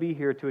 I'm going to be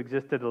here to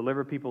exist to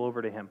deliver people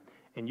over to Him.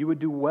 And you would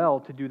do well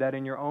to do that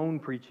in your own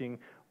preaching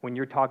when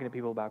you're talking to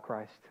people about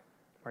Christ,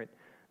 right?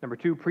 Number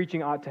two,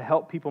 preaching ought to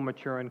help people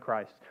mature in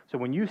Christ. So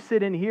when you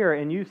sit in here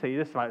and you say,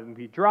 this might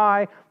be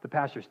dry, the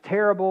pastor's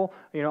terrible,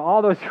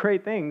 all those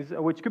great things,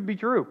 which could be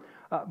true,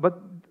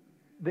 but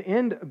the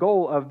end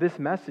goal of this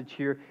message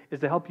here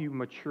is to help you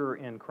mature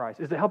in Christ,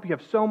 is to help you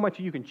have so much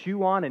you can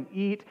chew on and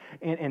eat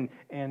and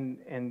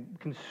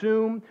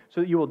consume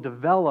so that you will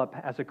develop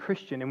as a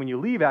Christian. And when you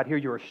leave out here,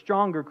 you're a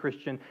stronger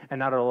Christian and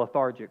not a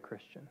lethargic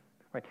Christian,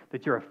 right?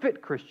 That you're a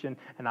fit Christian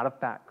and not a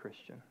fat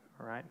Christian,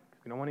 all right?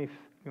 We don't want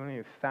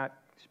any fat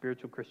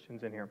spiritual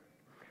Christians in here,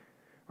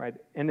 right?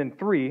 And then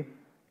three,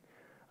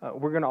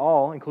 we're going to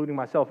all, including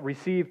myself,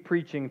 receive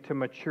preaching to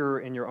mature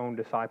in your own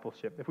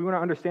discipleship. If we want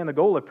to understand the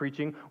goal of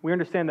preaching, we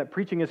understand that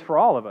preaching is for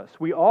all of us.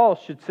 We all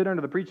should sit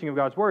under the preaching of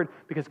God's Word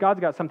because God's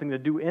got something to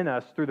do in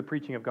us through the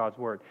preaching of God's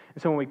Word.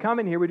 And so when we come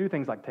in here, we do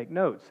things like take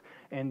notes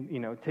and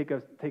take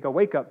a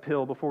wake-up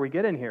pill before we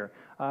get in here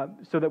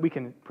so that we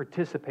can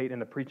participate in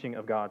the preaching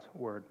of God's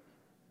Word.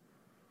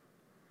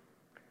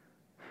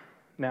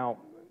 Now,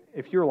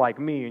 if you're like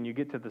me and you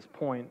get to this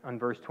point on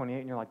verse 28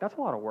 and you're like, that's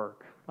a lot of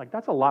work. Like,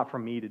 that's a lot for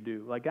me to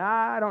do. Like,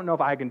 I don't know if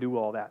I can do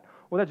all that.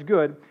 Well, that's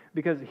good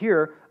because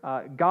here,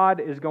 God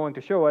is going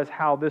to show us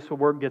how this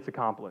work gets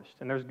accomplished.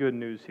 And there's good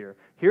news here.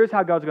 Here's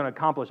how God's going to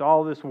accomplish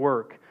all this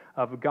work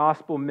of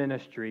gospel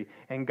ministry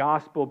and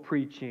gospel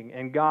preaching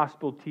and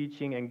gospel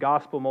teaching and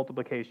gospel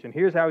multiplication.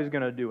 Here's how He's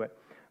going to do it.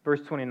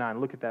 Verse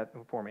 29, look at that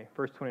for me.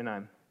 Verse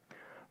 29.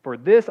 For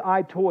this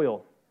I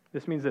toil.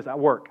 This means this, I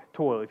work,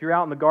 toil. If you're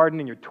out in the garden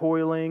and you're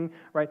toiling,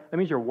 right, that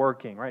means you're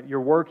working, right? You're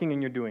working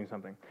and you're doing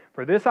something.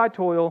 For this I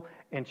toil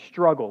and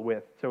struggle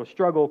with. So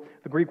struggle,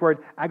 the Greek word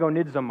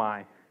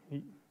agonizomai.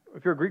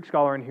 If you're a Greek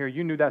scholar in here,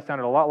 you knew that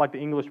sounded a lot like the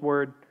English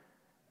word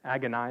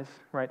agonize,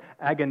 right?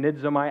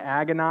 Agonizomai,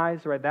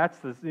 agonize, right?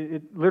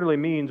 It literally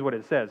means what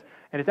it says.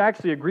 And it's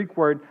actually a Greek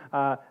word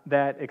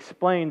that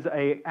explains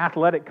a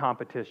athletic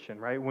competition,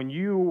 right? When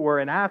you were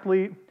an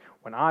athlete,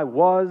 when I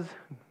was...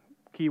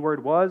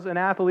 keyword was an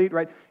athlete,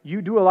 right?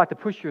 You do a lot to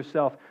push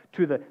yourself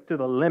to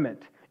the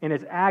limit, and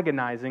it's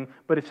agonizing,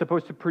 but it's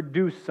supposed to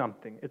produce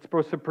something. It's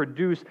supposed to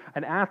produce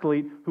an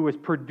athlete who is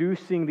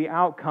producing the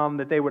outcome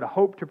that they would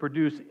hope to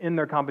produce in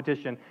their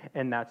competition,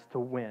 and that's to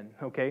win,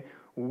 okay?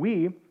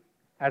 We,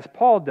 as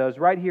Paul does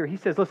right here, he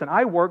says, listen,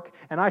 I work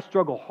and I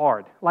struggle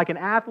hard. Like an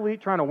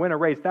athlete trying to win a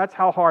race, that's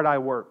how hard I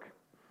work.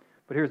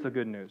 But here's the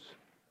good news.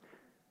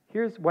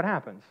 Here's what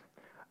happens.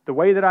 The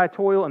way that I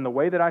toil and the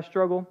way that I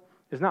struggle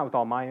is not with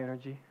all my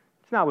energy.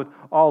 It's not with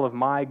all of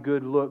my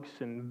good looks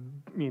and,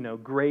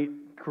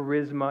 great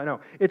charisma.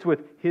 No, it's with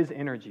His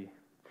energy.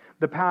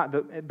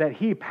 That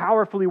He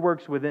powerfully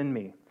works within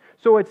me.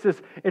 So it's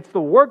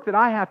the work that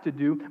I have to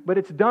do, but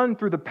it's done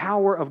through the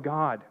power of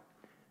God.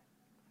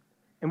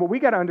 And what we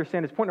got to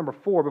understand is point number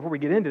 4 before we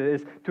get into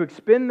this, is to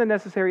expend the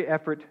necessary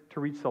effort to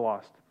reach the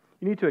lost.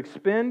 You need to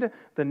expend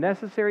the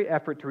necessary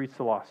effort to reach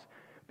the lost.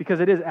 because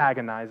it is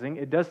agonizing.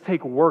 It does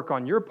take work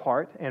on your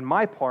part and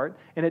my part,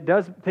 and it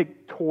does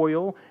take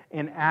toil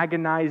and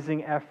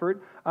agonizing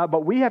effort.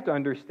 But we have to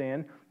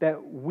understand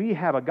that we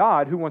have a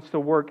God who wants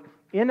to work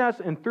in us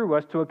and through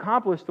us to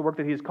accomplish the work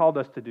that He has called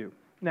us to do.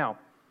 Now,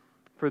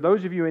 for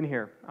those of you in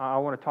here, I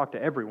want to talk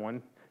to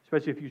everyone,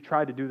 especially if you've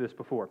tried to do this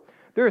before.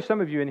 There are some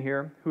of you in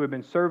here who have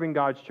been serving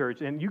God's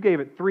church, and you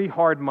gave it 3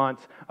 hard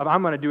months of,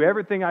 I'm going to do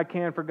everything I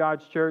can for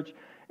God's church,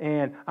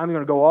 and I'm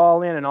going to go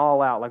all in and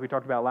all out, like we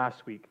talked about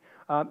last week.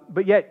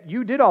 But yet,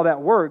 you did all that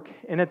work,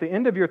 and at the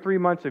end of your 3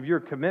 months of your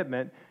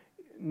commitment,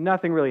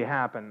 nothing really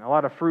happened. A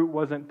lot of fruit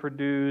wasn't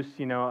produced,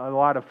 a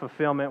lot of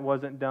fulfillment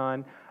wasn't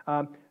done.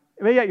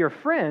 But yet your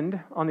friend,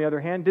 on the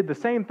other hand, did the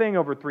same thing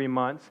over 3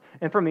 months,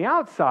 and from the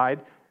outside,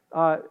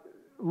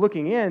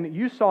 looking in,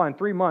 you saw in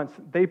 3 months,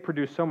 they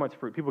produced so much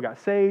fruit. People got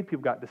saved,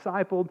 people got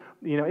discipled,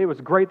 it was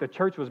great, the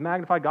church was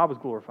magnified, God was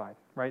glorified,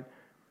 right?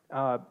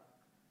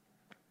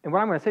 And what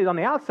I'm going to say is on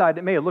the outside,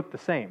 it may have looked the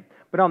same,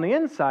 but on the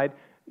inside,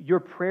 your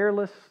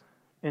prayerless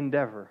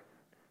endeavor,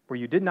 where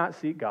you did not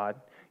seek God,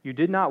 you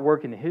did not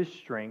work in His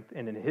strength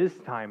and in His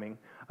timing,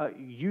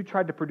 you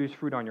tried to produce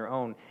fruit on your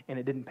own, and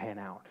it didn't pan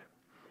out.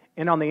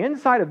 And on the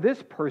inside of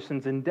this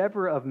person's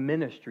endeavor of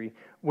ministry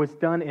was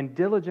done in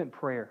diligent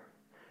prayer.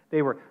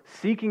 They were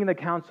seeking the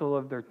counsel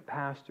of their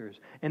pastors,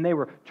 and they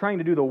were trying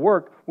to do the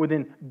work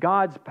within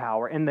God's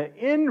power. And the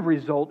end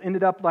result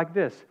ended up like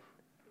this.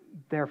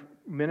 Their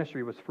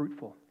ministry was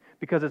fruitful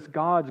because it's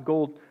God's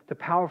goal to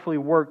powerfully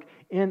work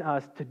in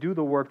us to do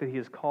the work that He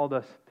has called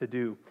us to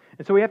do.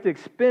 And so we have to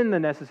expend the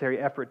necessary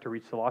effort to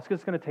reach the lost because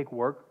it's going to take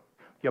work.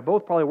 You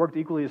both probably worked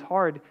equally as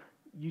hard.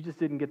 You just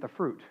didn't get the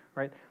fruit,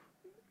 right?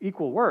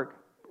 Equal work.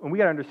 And we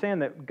got to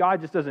understand that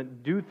God just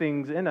doesn't do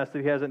things in us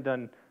that He hasn't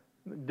done,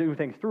 do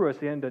things through us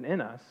He hasn't done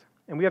in us.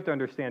 And we have to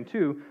understand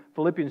too,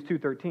 Philippians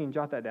 2:13,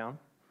 jot that down.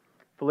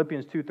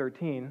 Philippians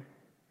 2:13,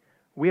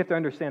 we have to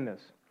understand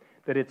this,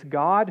 that it's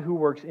God who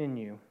works in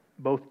you,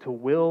 both to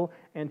will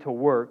and to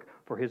work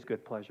for His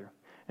good pleasure.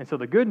 And so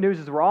the good news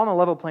is we're all on a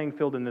level playing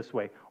field in this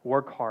way.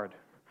 Work hard.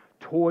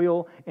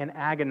 Toil and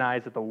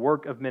agonize at the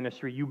work of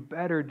ministry. You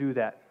better do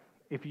that.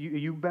 If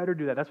you better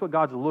do that. That's what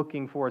God's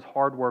looking for is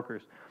hard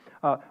workers.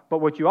 But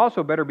what you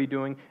also better be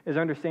doing is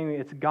understanding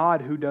it's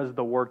God who does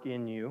the work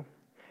in you,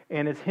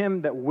 and it's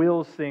Him that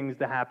wills things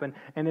to happen,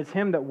 and it's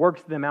Him that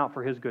works them out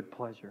for His good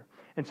pleasure.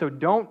 And so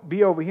don't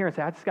be over here and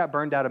say, I just got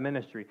burned out of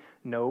ministry.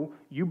 No,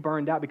 you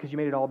burned out because you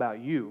made it all about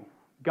you.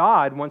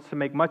 God wants to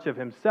make much of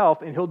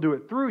Himself, and He'll do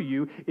it through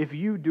you if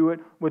you do it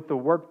with the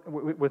work,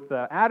 with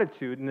the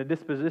attitude and the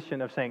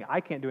disposition of saying, I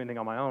can't do anything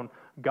on my own.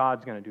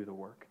 God's going to do the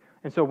work.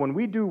 And so when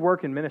we do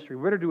work in ministry,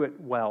 we better do it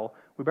well.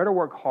 We better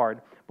work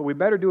hard, but we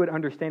better do it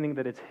understanding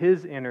that it's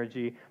His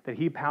energy that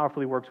He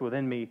powerfully works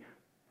within me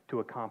to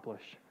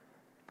accomplish.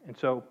 And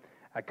so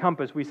at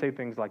Compass, we say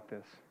things like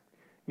this.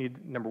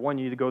 Number one,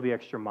 you need to go the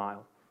extra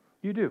mile.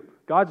 You do.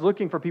 God's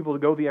looking for people to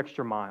go the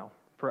extra mile,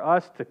 for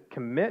us to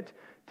commit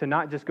to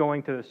not just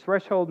going to this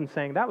threshold and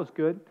saying, that was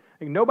good.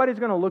 Like, nobody's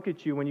going to look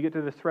at you when you get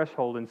to this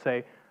threshold and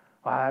say,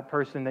 that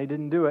person, they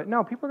didn't do it.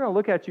 No, people are going to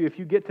look at you if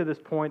you get to this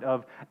point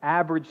of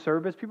average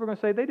service. People are going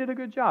to say, they did a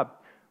good job.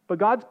 But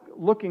God's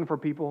looking for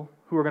people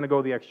who are going to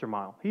go the extra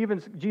mile.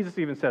 Jesus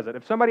even says it.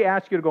 If somebody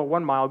asks you to go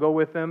 1 mile, go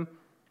with them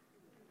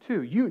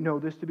 2. You know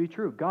this to be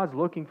true. God's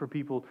looking for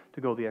people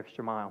to go the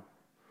extra mile.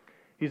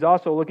 He's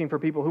also looking for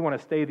people who want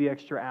to stay the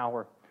extra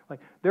hour. Like,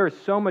 there is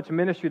so much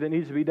ministry that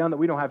needs to be done that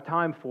we don't have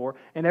time for.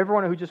 And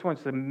everyone who just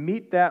wants to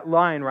meet that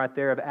line right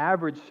there of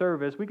average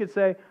service, we could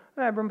say,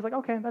 everyone's like,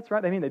 okay, that's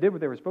right. I mean, they did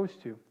what they were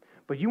supposed to.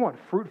 But you want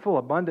fruitful,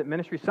 abundant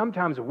ministry?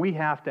 Sometimes we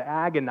have to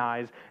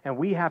agonize and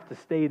we have to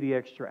stay the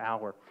extra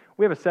hour.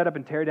 We have a set up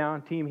and tear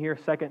down team here,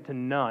 second to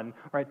none,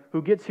 right?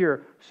 Who gets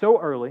here so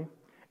early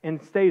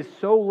and stays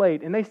so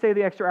late, and they stay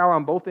the extra hour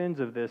on both ends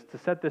of this to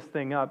set this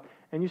thing up.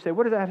 And you say,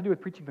 what does that have to do with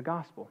preaching the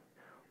gospel?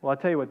 Well, I'll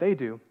tell you what they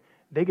do.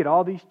 They get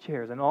all these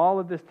chairs and all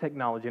of this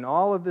technology and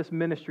all of this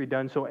ministry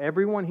done so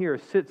everyone here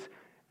sits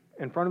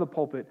in front of the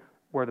pulpit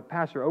where the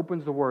pastor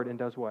opens the word and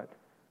does what?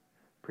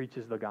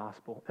 Preaches the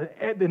gospel.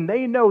 And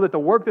they know that the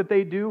work that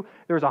they do,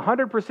 there's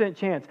 100%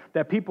 chance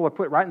that people are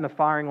put right in the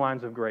firing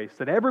lines of grace,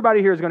 that everybody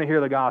here is going to hear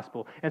the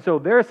gospel. And so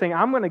they're saying,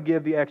 I'm going to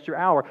give the extra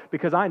hour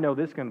because I know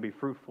this is going to be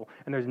fruitful.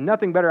 And there's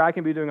nothing better I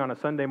can be doing on a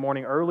Sunday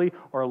morning early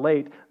or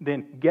late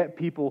than get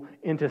people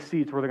into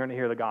seats where they're going to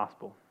hear the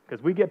gospel.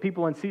 Because we get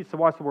people in seats to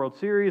watch the World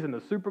Series and the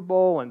Super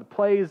Bowl and the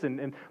plays,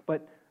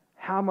 but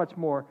how much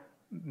more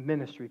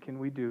ministry can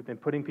we do than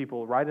putting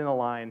people right in a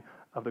line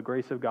of the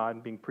grace of God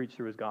and being preached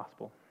through His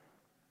gospel?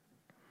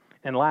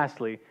 And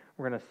lastly,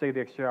 we're going to stay the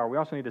extra hour. We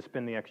also need to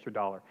spend the extra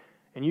dollar.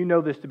 And you know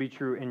this to be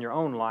true in your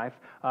own life.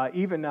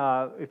 Even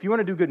if you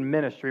want to do good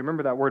ministry,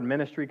 remember that word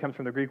ministry comes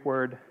from the Greek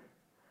word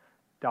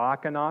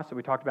diakonos that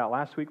we talked about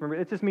last week. Remember,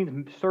 it just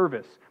means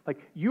service. Like,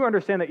 you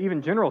understand that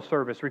even general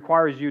service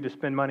requires you to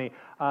spend money.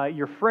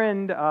 Your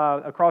friend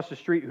across the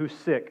street who's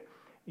sick,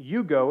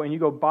 you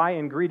go buy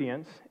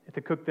ingredients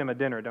to cook them a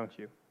dinner, don't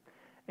you?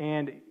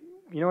 And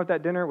you know what?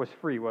 That dinner was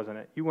free, wasn't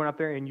it? You went up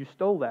there and you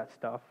stole that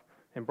stuff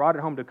and brought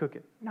it home to cook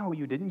it. No,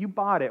 you didn't. You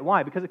bought it.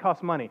 Why? Because it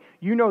costs money.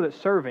 You know that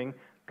serving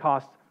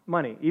costs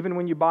money, even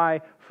when you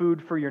buy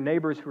food for your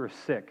neighbors who are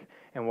sick.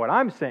 And what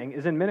I'm saying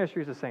is in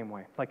ministry is the same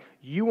way. Like,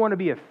 you want to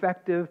be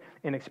effective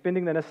in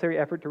expending the necessary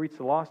effort to reach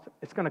the lost,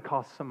 it's going to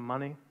cost some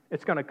money.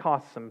 It's going to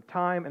cost some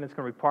time, and it's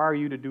going to require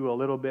you to do a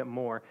little bit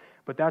more.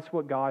 But that's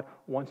what God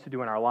wants to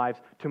do in our lives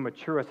to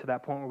mature us to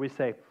that point where we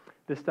say,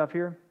 this stuff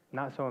here,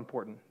 not so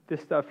important.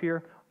 This stuff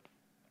here,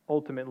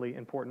 ultimately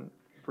important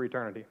for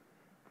eternity.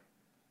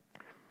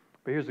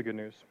 But here's the good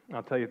news.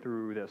 I'll tell you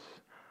through this.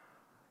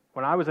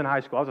 When I was in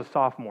high school, I was a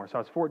sophomore, so I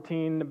was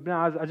 14,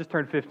 I just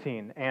turned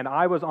 15, and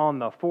I was on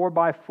the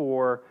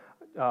 4x4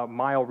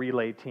 mile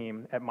relay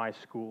team at my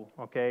school,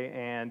 okay,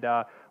 and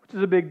which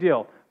is a big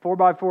deal.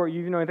 4x4,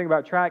 you know anything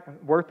about track,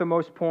 worth the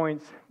most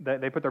points.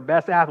 They put their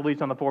best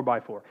athletes on the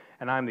 4x4,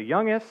 and I'm the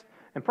youngest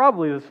and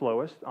probably the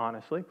slowest,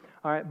 honestly.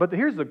 All right, but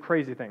here's the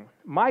crazy thing.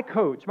 My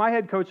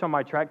head coach on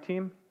my track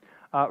team,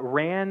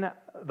 ran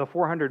the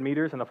 400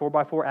 meters and the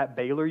 4x4 at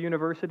Baylor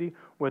University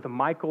with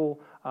Michael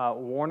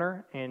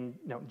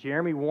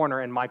Jeremy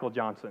Warner and Michael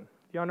Johnson.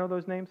 Do y'all know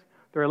those names?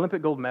 They're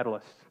Olympic gold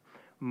medalists.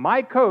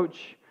 My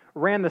coach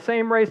ran the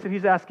same race that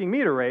he's asking me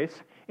to race,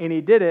 and he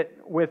did it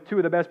with two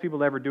of the best people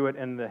to ever do it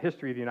in the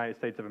history of the United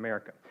States of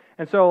America.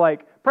 And so,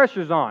 like,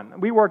 pressure's on.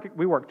 We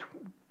work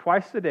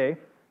twice a day.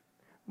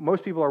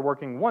 Most people are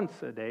working once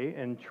a day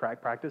in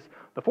track practice.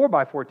 The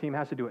 4x4 team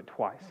has to do it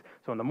twice.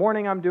 So in the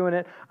morning I'm doing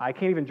it. I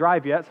can't even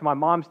drive yet, so my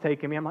mom's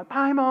taking me. I'm like,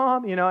 bye,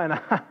 Mom, and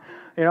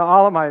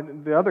all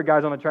of the other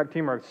guys on the track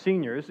team are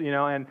seniors,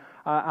 and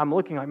I'm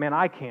looking like, man,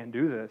 I can't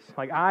do this.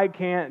 Like, I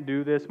can't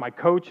do this. My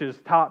coach is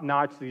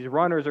top-notch. These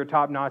runners are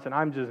top-notch, and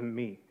I'm just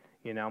me,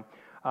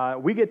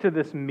 We get to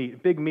this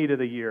big meet of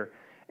the year,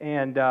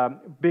 and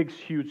big,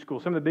 huge school.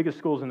 Some of the biggest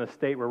schools in the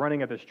state were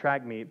running at this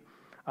track meet.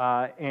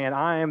 And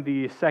I am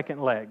the second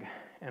leg.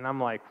 And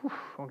I'm like,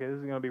 okay, this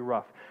is going to be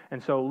rough.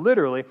 And so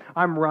literally,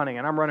 I'm running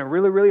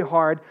really, really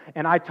hard,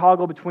 and I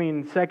toggle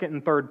between second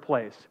and third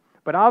place.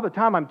 But all the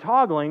time I'm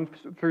toggling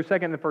through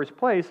second and first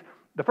place,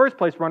 the first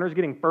place runner is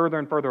getting further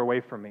and further away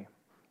from me.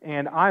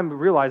 And I'm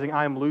realizing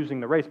I'm losing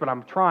the race, but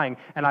I'm trying,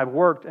 and I've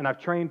worked, and I've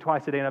trained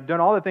twice a day, and I've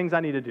done all the things I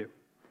need to do.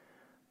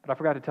 But I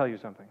forgot to tell you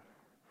something.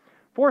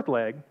 Fourth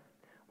leg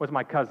was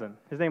my cousin.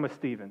 His name was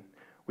Steven.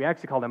 We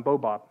actually called him Bo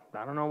Bob.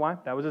 I don't know why.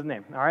 That was his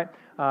name. All right.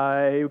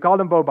 We called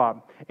him Bo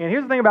Bob. And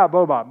here's the thing about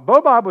Bo Bob. Bo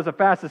Bob was the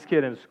fastest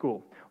kid in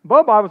school.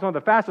 Bo Bob was one of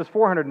the fastest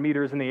 400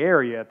 meters in the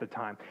area at the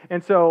time.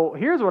 And so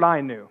here's what I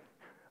knew.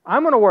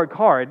 I'm going to work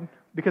hard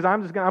because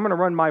I'm going to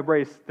run my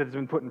race that has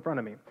been put in front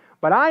of me.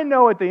 But I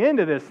know at the end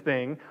of this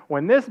thing,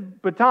 when this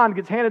baton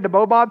gets handed to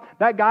Bo Bob,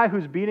 that guy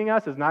who's beating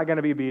us is not going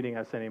to be beating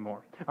us anymore.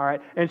 All right.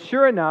 And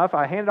sure enough,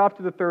 I hand it off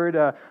to the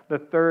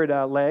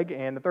third leg,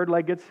 and the third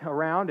leg gets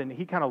around, and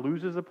he kind of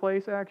loses a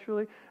place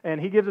actually,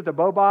 and he gives it to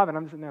Bo Bob, and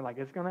I'm sitting there like,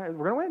 we're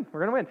going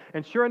to win.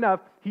 And sure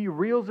enough, he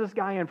reels this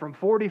guy in from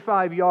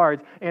 45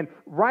 yards, and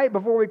right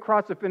before we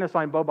cross the finish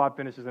line, Bo Bob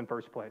finishes in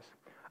first place.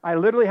 I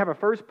literally have a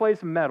first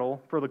place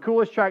medal for the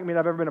coolest track meet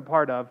I've ever been a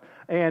part of,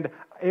 and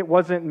it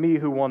wasn't me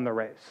who won the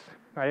race.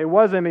 Right? It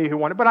wasn't me who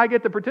won it, but I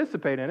get to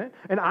participate in it,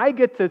 and I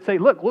get to say,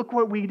 look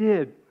what we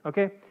did,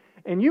 okay?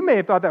 And you may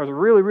have thought that was a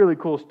really, really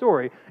cool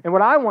story, and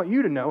what I want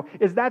you to know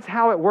is that's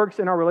how it works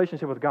in our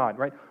relationship with God,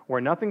 right? We're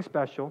nothing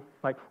special,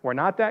 like we're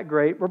not that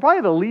great, we're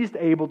probably the least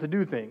able to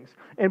do things,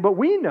 but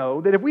we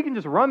know that if we can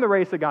just run the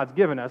race that God's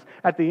given us,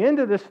 at the end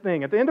of this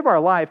thing, at the end of our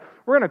life,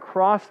 we're going to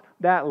cross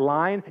that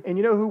line, and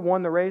you know who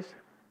won the race?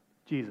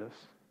 Jesus.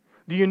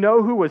 Do you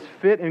know who was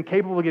fit and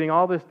capable of getting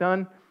all this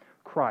done?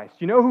 Christ.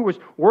 You know who was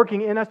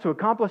working in us to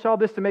accomplish all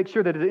this to make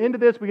sure that at the end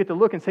of this we get to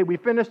look and say we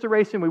finished the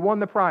race and we won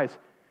the prize?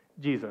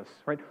 Jesus,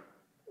 right?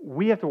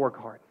 We have to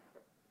work hard.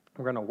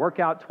 We're going to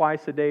work out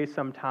twice a day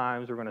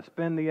sometimes. We're going to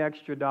spend the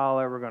extra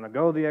 $1. We're going to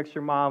go the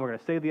extra mile. We're going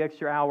to stay the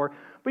extra hour.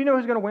 But you know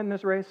who's going to win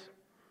this race?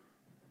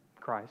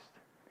 Christ.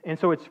 And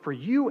so it's for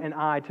you and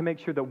I to make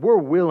sure that we're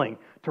willing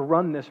to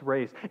run this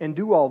race and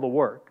do all the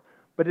work.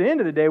 But at the end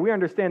of the day, we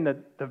understand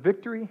that the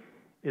victory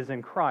is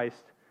in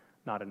Christ,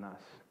 not in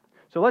us.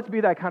 So let's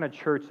be that kind of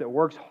church that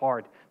works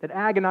hard, that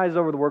agonizes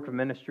over the work of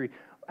ministry,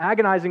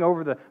 agonizing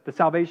over the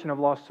salvation of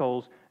lost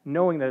souls,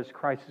 knowing that it's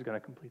Christ who's going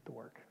to complete the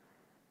work.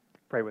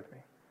 Pray with me.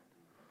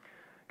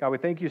 God, we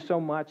thank you so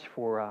much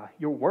for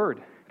your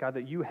word, God,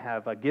 that you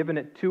have given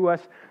it to us,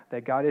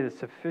 that God, it is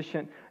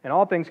sufficient in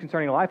all things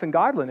concerning life and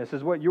godliness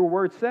is what your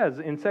word says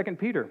in 2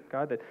 Peter,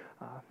 God, that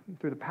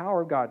through the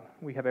power of God,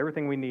 we have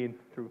everything we need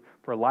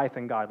for life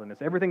and godliness.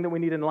 Everything that we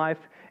need in life,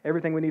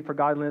 everything we need for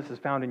godliness is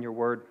found in your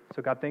word.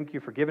 So God, thank you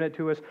for giving it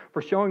to us,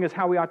 for showing us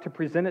how we ought to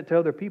present it to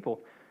other people.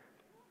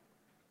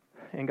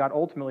 And God,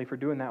 ultimately for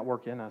doing that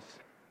work in us.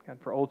 God,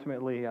 for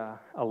ultimately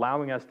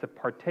allowing us to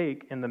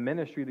partake in the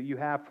ministry that you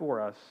have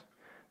for us.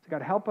 So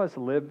God, help us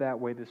live that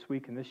way this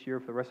week and this year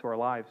for the rest of our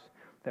lives,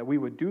 that we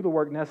would do the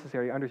work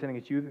necessary, understanding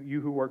it's you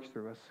who works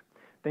through us.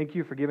 Thank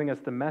you for giving us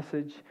the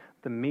message,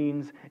 the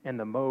means, and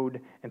the mode,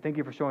 and thank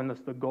you for showing us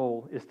the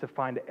goal is to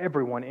find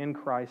everyone in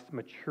Christ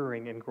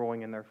maturing and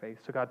growing in their faith.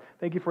 So God,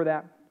 thank you for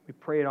that. We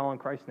pray it all in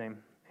Christ's name.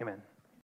 Amen.